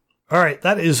 Nice. All right,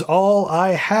 that is all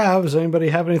I have. Does anybody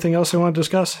have anything else they want to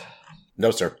discuss?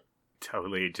 No, sir.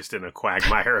 Totally just in a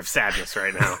quagmire of sadness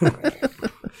right now.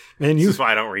 Man, This is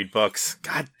why I don't read books.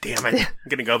 God damn it. I'm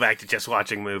going to go back to just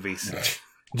watching movies.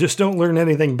 just don't learn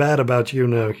anything bad about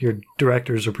your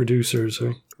directors or producers.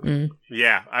 Or...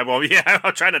 Yeah, I will. Yeah,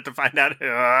 I'll try not to find out.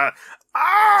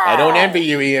 I don't envy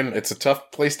you, Ian. It's a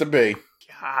tough place to be.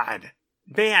 God.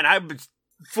 Man, I'm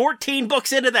 14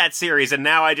 books into that series, and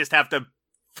now I just have to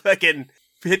fucking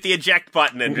hit the eject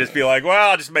button and just be like,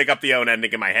 well, I'll just make up the own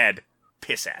ending in my head.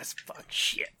 Piss ass fuck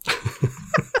shit.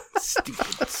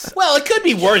 Stupid. Well, it could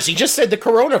be worse. He just said the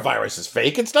coronavirus is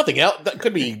fake. It's nothing else. That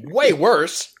could be way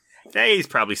worse. Yeah, he's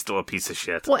probably still a piece of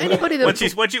shit. Well, anybody that...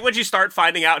 Once you start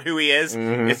finding out who he is,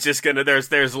 it's just gonna,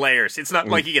 there's layers. It's not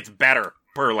like he gets better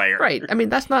per layer. Right. I mean,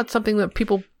 that's not something that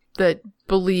people that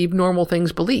believe normal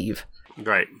things believe.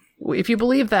 Right. If you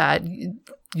believe that,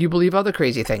 you believe other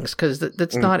crazy things, because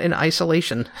that's not in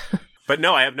isolation. But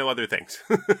no, I have no other things.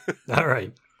 All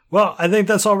right. Well, I think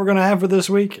that's all we're going to have for this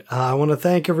week. I want to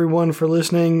thank everyone for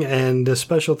listening, and a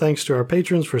special thanks to our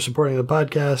patrons for supporting the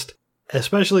podcast,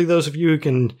 especially those of you who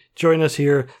can join us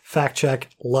here, fact check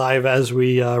live as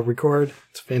we record.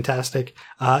 It's fantastic.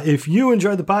 If you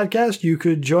enjoyed the podcast, you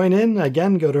could join in.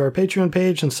 Again, go to our Patreon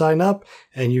page and sign up,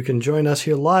 and you can join us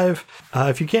here live.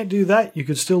 If you can't do that, you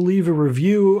could still leave a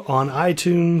review on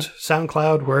iTunes,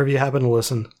 SoundCloud, wherever you happen to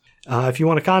listen. If you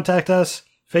want to contact us,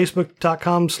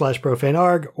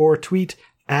 facebook.com/profanearg or tweet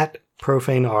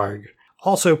 @profanearg.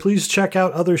 Also, please check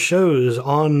out other shows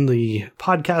on the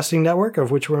podcasting network,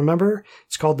 of which we're a member.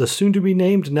 It's called the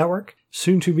Soon-to-be-named Network,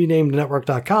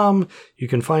 soon-to-be-named-network.com. You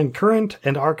can find current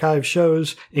and archived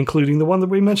shows, including the one that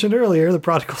we mentioned earlier, The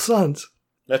Prodigal Sons.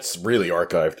 That's really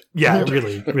archived. Yeah, it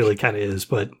really kind of is,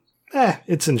 but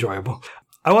it's enjoyable.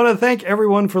 I want to thank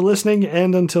everyone for listening,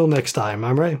 and until next time,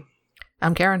 I'm Ray.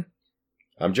 I'm Karen.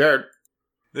 I'm Jared.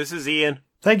 This is Ian.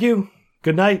 Thank you.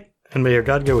 Good night, and may your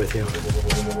God go with you.